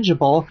something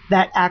tangible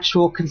that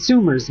actual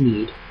consumers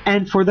need.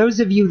 And for those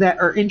of you that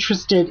are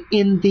interested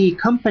in the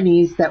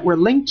companies that were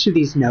linked to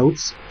these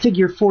notes,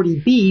 Figure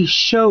 40b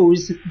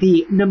shows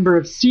the number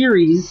of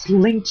series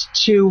linked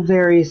to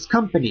various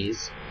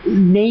companies,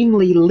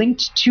 namely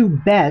linked to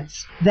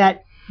bets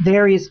that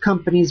various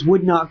companies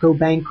would not go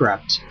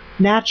bankrupt.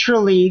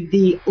 Naturally,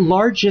 the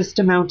largest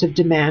amount of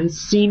demand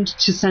seemed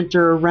to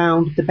center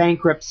around the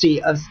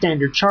bankruptcy of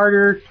Standard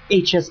Chartered,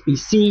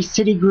 HSBC,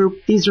 Citigroup.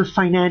 These are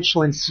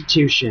financial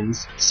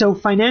institutions. So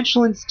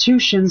financial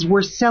institutions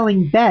were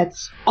selling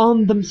bets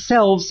on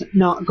themselves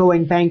not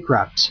going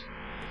bankrupt.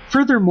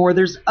 Furthermore,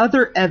 there's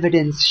other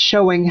evidence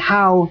showing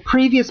how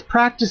previous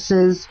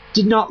practices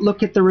did not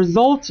look at the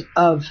result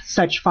of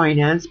such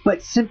finance,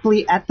 but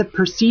simply at the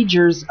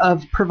procedures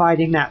of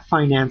providing that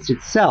finance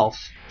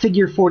itself.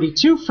 Figure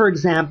 42, for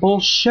example,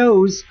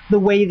 shows the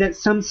way that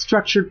some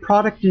structured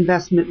product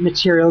investment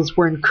materials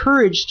were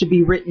encouraged to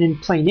be written in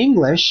plain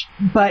English,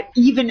 but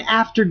even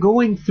after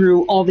going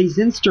through all these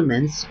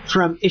instruments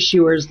from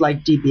issuers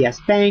like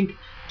DBS Bank,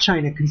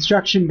 China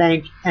Construction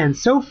Bank, and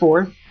so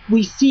forth,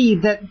 we see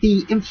that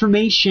the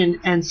information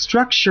and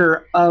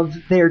structure of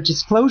their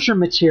disclosure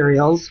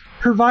materials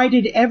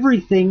provided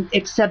everything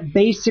except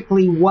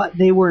basically what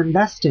they were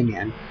investing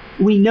in.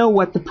 We know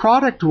what the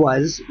product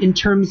was in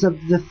terms of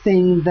the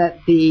thing that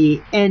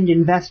the end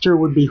investor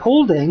would be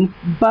holding,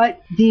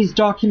 but these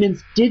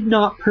documents did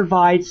not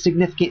provide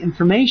significant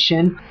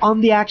information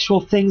on the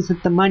actual things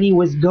that the money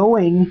was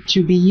going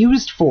to be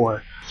used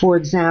for. For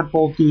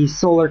example, the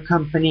solar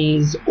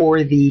companies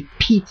or the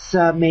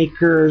pizza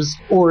makers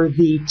or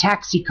the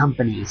taxi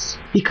companies.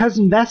 Because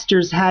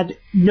investors had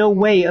no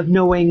way of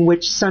knowing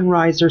which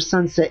sunrise or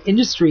sunset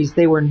industries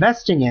they were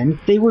investing in,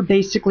 they were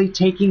basically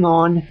taking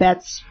on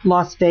bets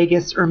Las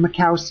Vegas or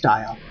Macau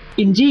style.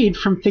 Indeed,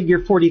 from figure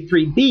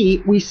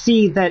 43b, we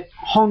see that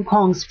Hong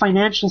Kong's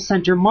financial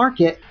center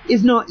market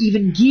is not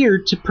even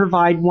geared to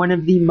provide one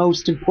of the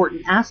most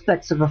important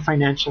aspects of a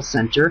financial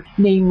center,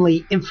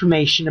 namely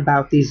information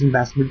about these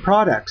investment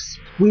products.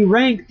 We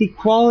rank the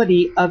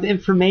quality of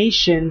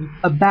information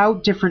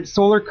about different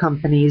solar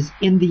companies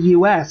in the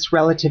US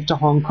relative to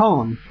Hong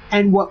Kong.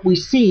 And what we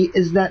see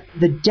is that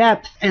the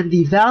depth and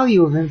the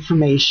value of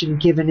information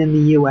given in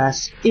the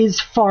US is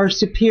far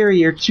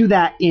superior to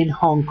that in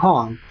Hong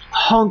Kong.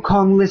 Hong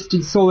Kong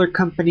listed solar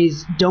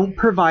companies don't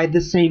provide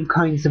the same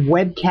kinds of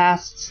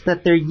webcasts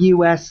that their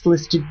US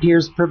listed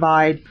peers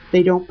provide.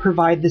 They don't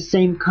provide the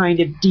same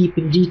kind of deep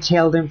and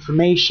detailed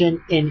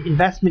information in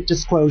investment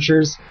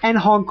disclosures. And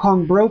Hong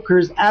Kong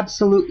brokers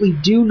absolutely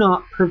do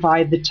not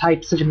provide the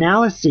types of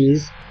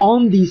analyses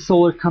on these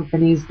solar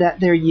companies that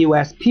their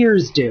US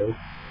peers do.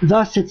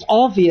 Thus, it's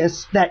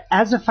obvious that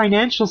as a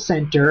financial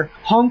center,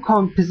 Hong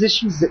Kong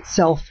positions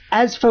itself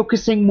as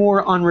focusing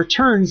more on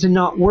returns and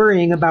not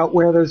worrying about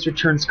where those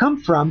returns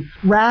come from,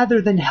 rather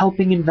than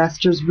helping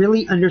investors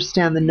really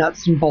understand the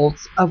nuts and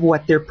bolts of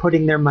what they're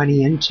putting their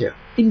money into.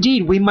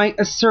 Indeed, we might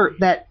assert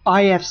that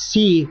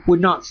IFC would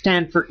not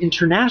stand for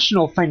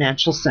International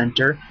Financial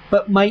Center,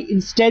 but might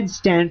instead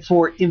stand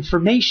for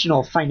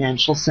Informational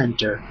Financial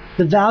Center.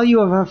 The value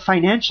of a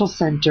financial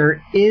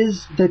center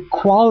is the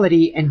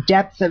quality and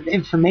depth of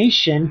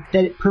information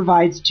that it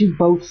provides to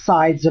both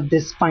sides of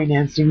this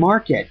financing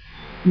market,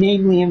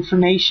 namely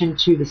information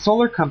to the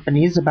solar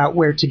companies about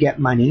where to get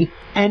money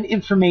and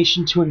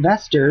information to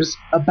investors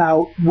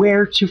about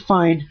where to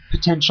find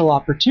potential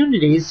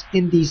opportunities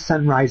in these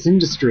sunrise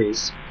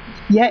industries.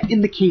 Yet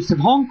in the case of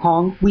Hong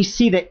Kong, we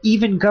see that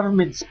even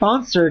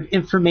government-sponsored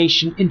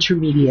information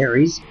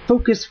intermediaries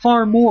focus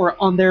far more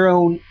on their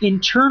own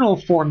internal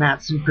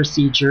formats and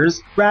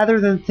procedures rather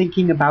than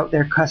thinking about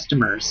their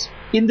customers.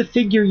 In the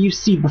figure you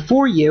see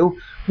before you,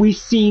 we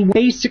see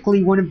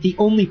basically one of the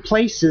only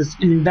places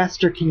an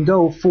investor can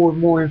go for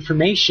more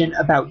information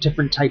about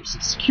different types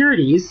of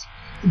securities.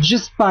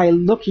 Just by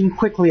looking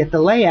quickly at the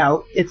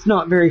layout, it's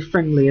not very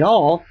friendly at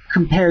all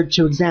compared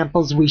to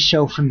examples we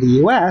show from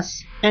the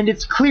US, and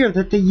it's clear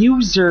that the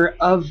user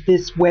of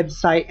this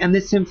website and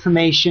this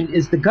information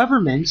is the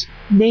government,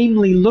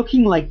 namely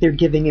looking like they're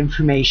giving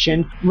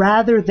information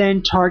rather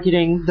than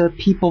targeting the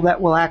people that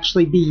will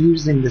actually be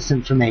using this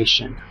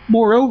information.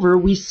 Moreover,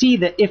 we see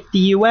that if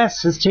the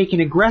US has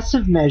taken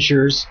aggressive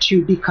measures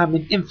to become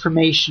an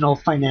informational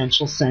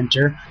financial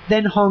center,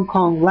 then Hong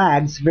Kong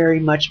lags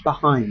very much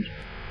behind.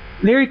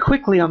 Very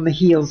quickly on the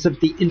heels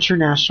of the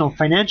international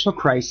financial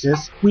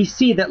crisis, we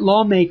see that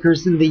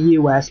lawmakers in the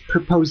U.S.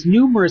 propose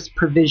numerous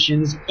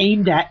provisions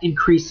aimed at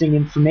increasing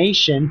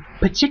information,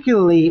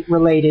 particularly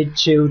related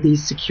to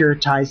these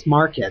securitized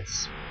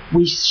markets.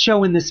 We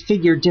show in this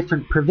figure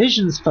different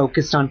provisions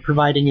focused on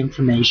providing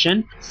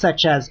information,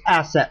 such as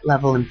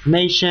asset-level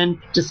information,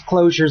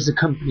 disclosures of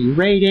company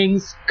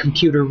ratings,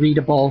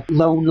 computer-readable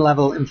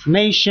loan-level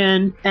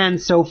information,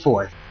 and so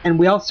forth. And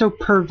we also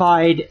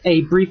provide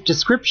a brief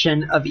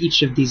description of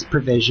each of these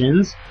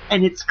provisions,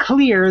 and it's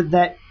clear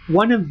that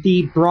one of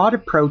the broad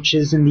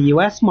approaches in the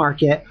U.S.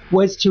 market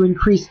was to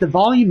increase the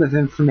volume of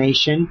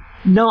information,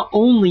 not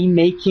only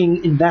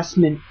making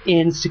investment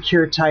in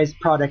securitized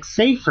products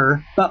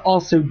safer, but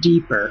also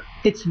deeper.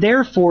 It's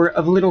therefore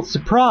of little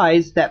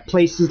surprise that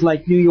places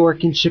like New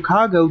York and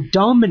Chicago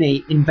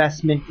dominate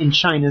investment in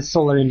China's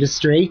solar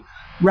industry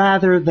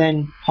rather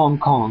than Hong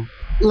Kong.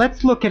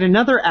 Let's look at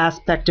another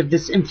aspect of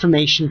this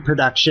information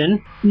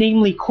production,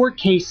 namely court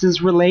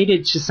cases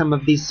related to some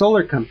of these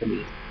solar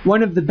companies.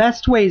 One of the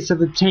best ways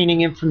of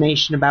obtaining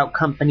information about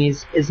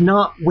companies is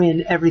not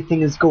when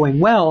everything is going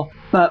well,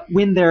 but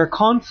when there are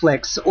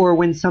conflicts or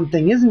when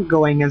something isn't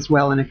going as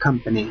well in a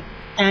company.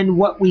 And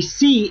what we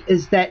see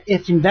is that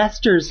if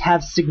investors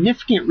have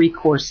significant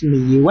recourse in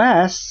the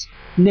US,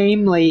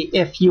 Namely,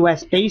 if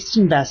US-based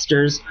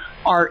investors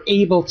are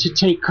able to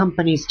take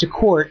companies to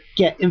court,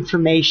 get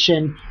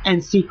information,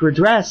 and seek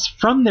redress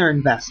from their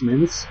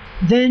investments,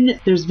 then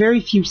there's very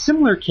few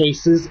similar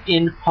cases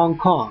in Hong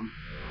Kong.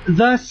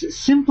 Thus,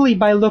 simply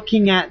by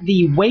looking at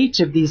the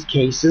weight of these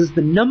cases,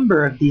 the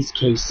number of these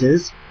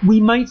cases, we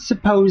might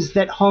suppose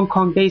that Hong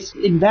Kong-based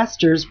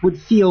investors would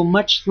feel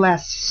much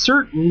less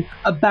certain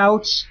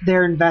about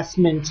their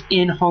investment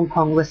in Hong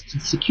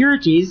Kong-listed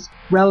securities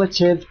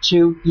relative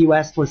to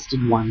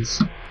US-listed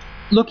ones.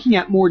 Looking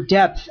at more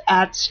depth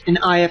at an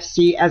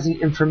IFC as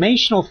an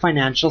informational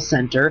financial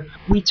center,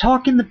 we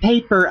talk in the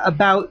paper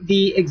about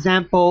the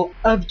example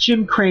of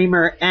Jim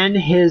Cramer and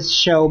his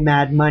show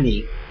Mad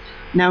Money.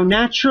 Now,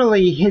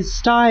 naturally, his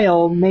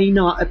style may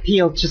not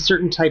appeal to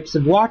certain types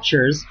of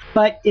watchers,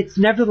 but it's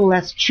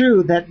nevertheless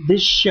true that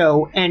this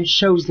show and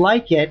shows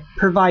like it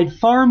provide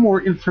far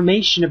more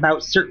information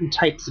about certain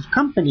types of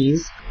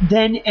companies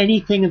than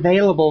anything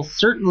available,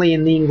 certainly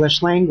in the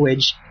English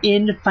language,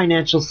 in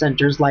financial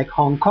centers like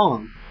Hong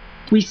Kong.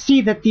 We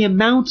see that the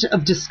amount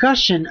of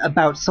discussion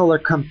about solar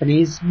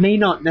companies may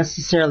not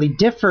necessarily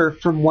differ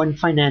from one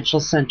financial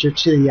center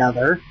to the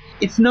other.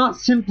 It's not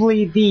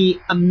simply the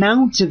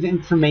amount of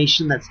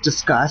information that's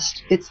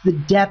discussed, it's the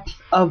depth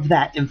of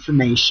that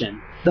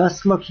information.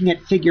 Thus, looking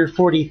at figure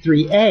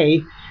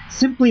 43A,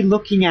 simply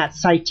looking at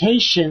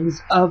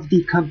citations of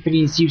the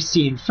companies you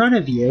see in front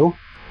of you,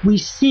 we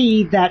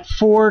see that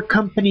for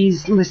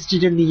companies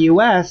listed in the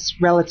US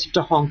relative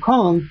to Hong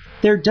Kong,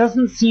 there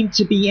doesn't seem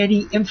to be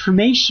any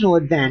informational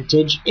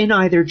advantage in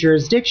either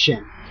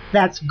jurisdiction.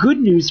 That's good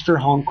news for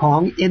Hong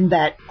Kong in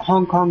that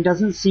Hong Kong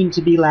doesn't seem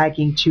to be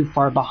lagging too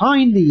far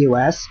behind the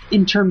US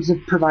in terms of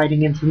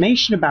providing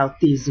information about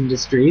these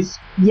industries,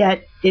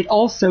 yet it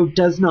also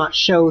does not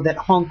show that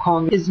Hong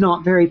Kong is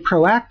not very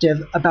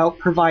proactive about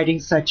providing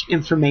such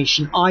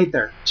information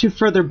either. To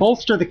further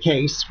bolster the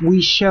case,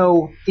 we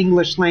show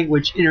English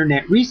language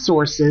internet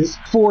resources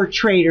for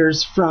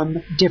traders from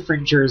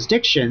different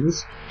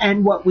jurisdictions,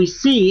 and what we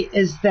see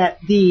is that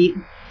the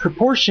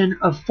proportion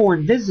of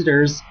foreign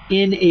visitors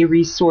in a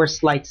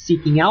resource like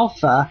Seeking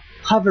Alpha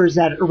hovers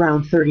at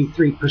around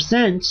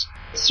 33%,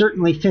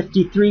 certainly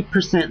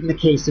 53% in the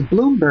case of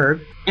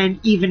Bloomberg,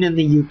 and even in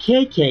the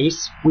UK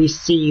case, we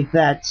see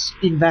that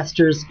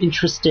investors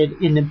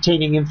interested in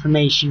obtaining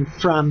information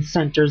from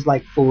centers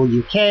like Fool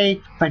UK,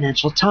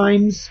 Financial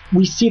Times,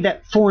 we see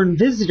that foreign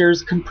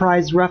visitors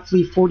comprise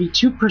roughly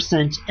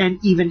 42% and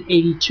even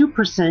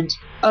 82%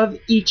 of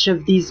each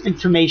of these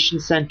information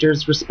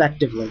centers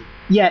respectively.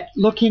 Yet,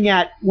 looking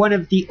at one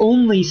of the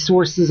only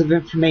sources of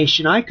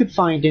information I could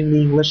find in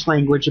the English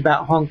language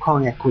about Hong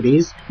Kong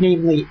equities,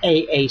 namely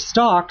AA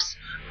Stocks,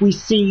 we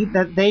see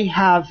that they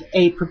have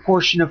a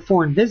proportion of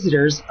foreign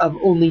visitors of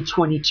only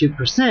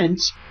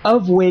 22%,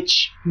 of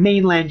which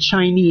mainland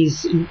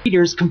Chinese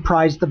readers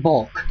comprise the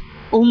bulk.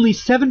 Only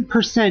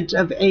 7%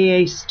 of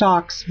AA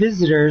Stocks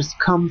visitors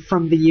come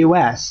from the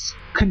US.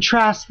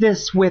 Contrast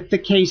this with the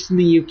case in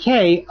the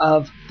UK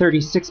of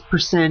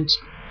 36%,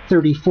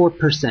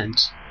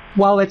 34%.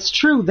 While it's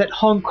true that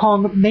Hong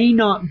Kong may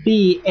not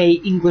be a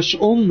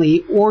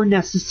English-only or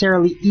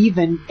necessarily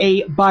even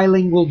a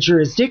bilingual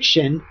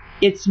jurisdiction,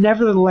 it's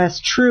nevertheless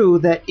true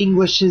that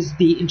English is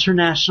the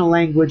international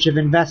language of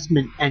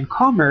investment and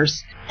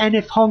commerce, and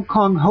if Hong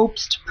Kong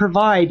hopes to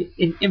provide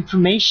an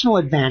informational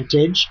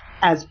advantage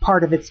as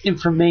part of its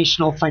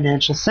informational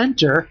financial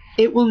center,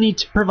 it will need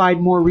to provide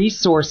more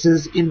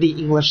resources in the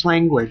English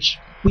language.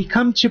 We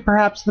come to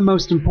perhaps the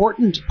most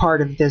important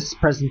part of this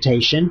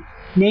presentation,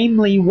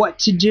 namely what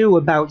to do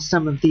about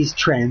some of these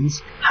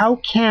trends. How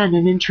can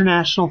an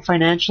international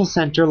financial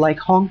center like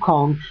Hong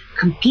Kong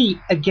compete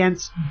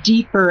against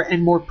deeper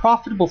and more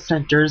profitable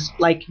centers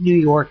like New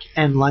York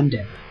and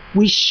London?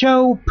 We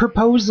show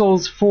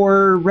proposals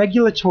for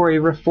regulatory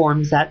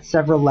reforms at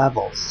several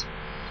levels.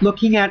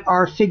 Looking at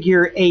our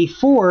figure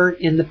A4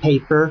 in the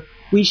paper,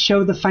 we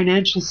show the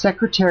Financial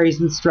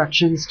Secretary's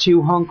instructions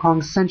to Hong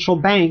Kong's central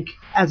bank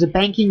as a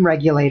banking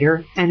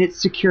regulator and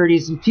its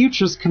Securities and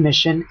Futures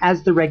Commission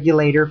as the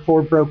regulator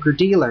for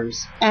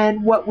broker-dealers.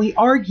 And what we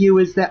argue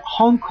is that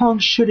Hong Kong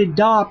should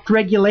adopt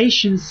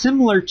regulations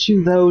similar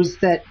to those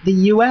that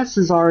the US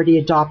has already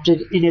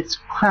adopted in its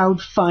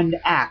Crowdfund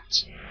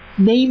Act.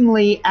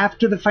 Namely,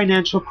 after the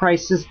financial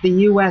crisis, the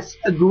U.S.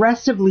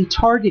 aggressively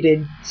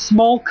targeted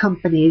small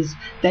companies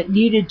that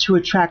needed to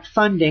attract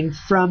funding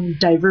from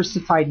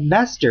diversified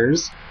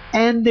investors,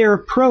 and their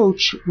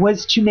approach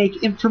was to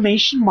make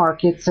information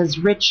markets as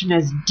rich and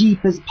as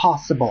deep as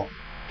possible.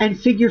 And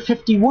Figure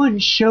 51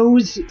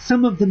 shows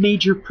some of the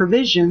major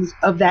provisions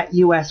of that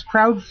U.S.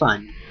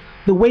 crowdfund.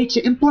 The way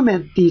to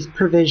implement these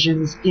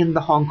provisions in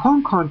the Hong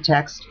Kong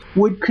context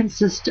would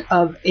consist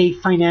of a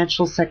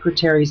financial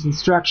secretary's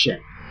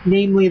instruction.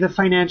 Namely, the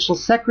financial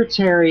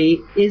secretary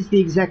is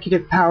the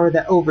executive power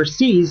that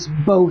oversees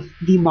both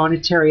the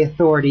monetary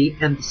authority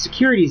and the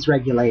securities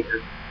regulator.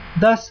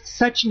 Thus,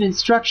 such an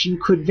instruction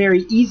could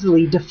very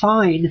easily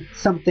define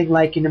something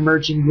like an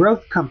emerging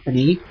growth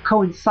company,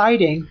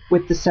 coinciding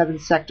with the 7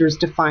 sectors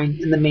defined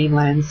in the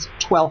mainland's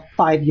 12th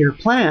five-year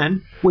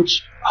plan,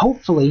 which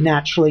hopefully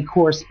naturally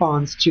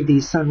corresponds to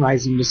these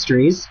sunrise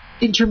industries.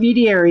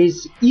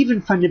 Intermediaries,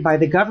 even funded by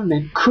the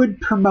government, could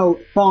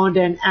promote bond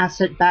and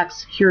asset-backed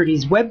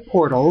securities web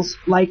portals,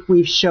 like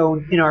we've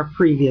shown in our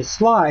previous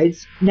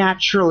slides.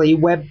 Naturally,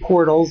 web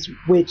portals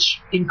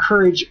which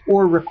encourage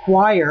or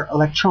require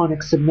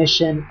electronic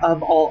submission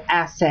of all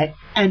asset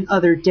and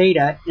other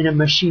data in a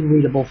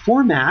machine-readable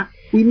format.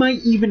 We might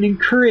even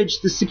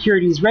encourage the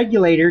securities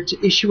regulator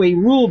to issue a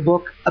rule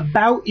book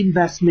about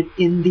investment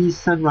in these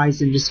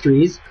sunrise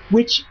industries,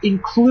 which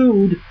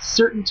include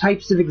certain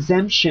types of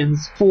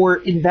exemptions for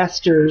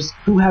investors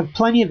who have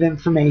plenty of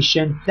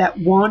information that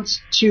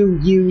want to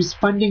use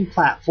funding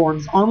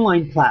platforms,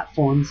 online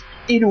platforms,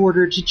 in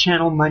order to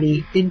channel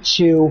money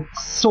into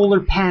solar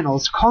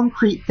panels,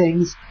 concrete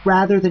things,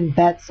 rather than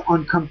bets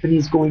on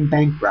companies going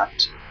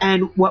bankrupt.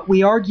 And what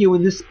we argue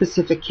in this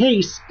specific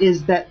case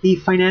is that the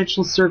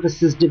Financial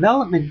Services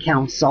Development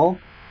Council,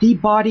 the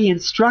body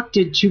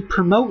instructed to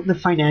promote the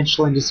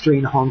financial industry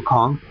in Hong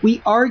Kong, we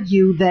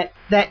argue that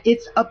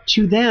it's up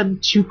to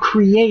them to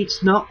create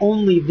not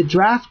only the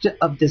draft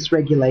of this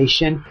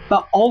regulation,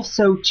 but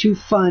also to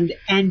fund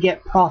and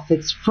get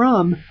profits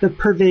from the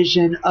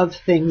provision of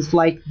things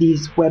like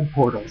these web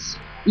portals.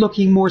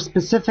 Looking more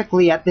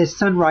specifically at this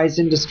Sunrise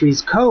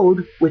Industries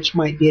Code, which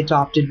might be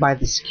adopted by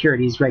the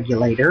securities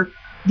regulator,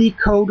 the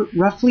code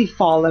roughly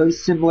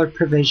follows similar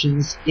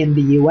provisions in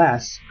the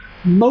US.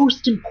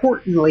 Most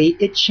importantly,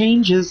 it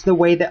changes the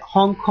way that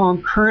Hong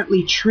Kong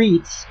currently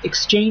treats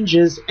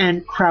exchanges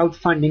and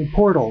crowdfunding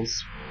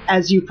portals.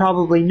 As you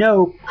probably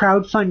know,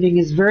 crowdfunding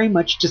is very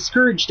much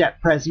discouraged at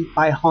present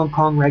by Hong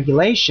Kong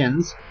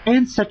regulations,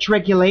 and such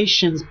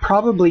regulations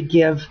probably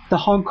give the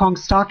Hong Kong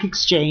Stock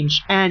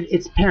Exchange and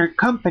its parent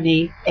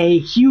company a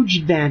huge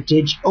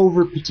advantage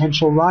over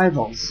potential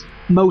rivals.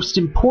 Most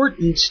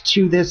important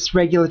to this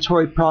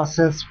regulatory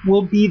process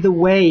will be the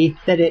way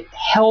that it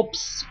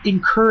helps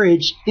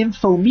encourage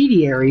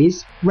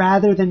infomediaries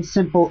rather than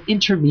simple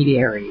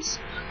intermediaries.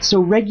 So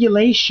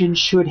regulation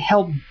should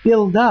help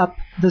build up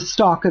the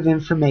stock of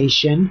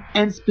information,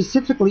 and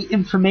specifically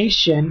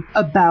information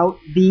about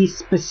the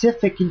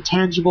specific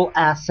intangible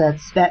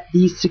assets that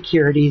these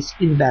securities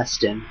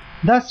invest in.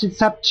 Thus,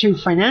 it's up to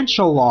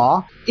financial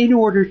law, in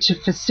order to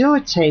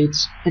facilitate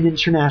an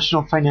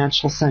international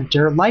financial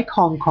center like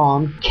Hong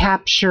Kong,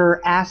 capture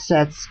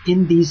assets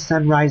in these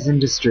sunrise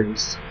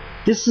industries.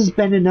 This has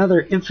been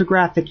another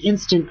Infographic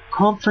Instant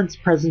conference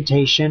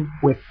presentation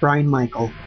with Brian Michael.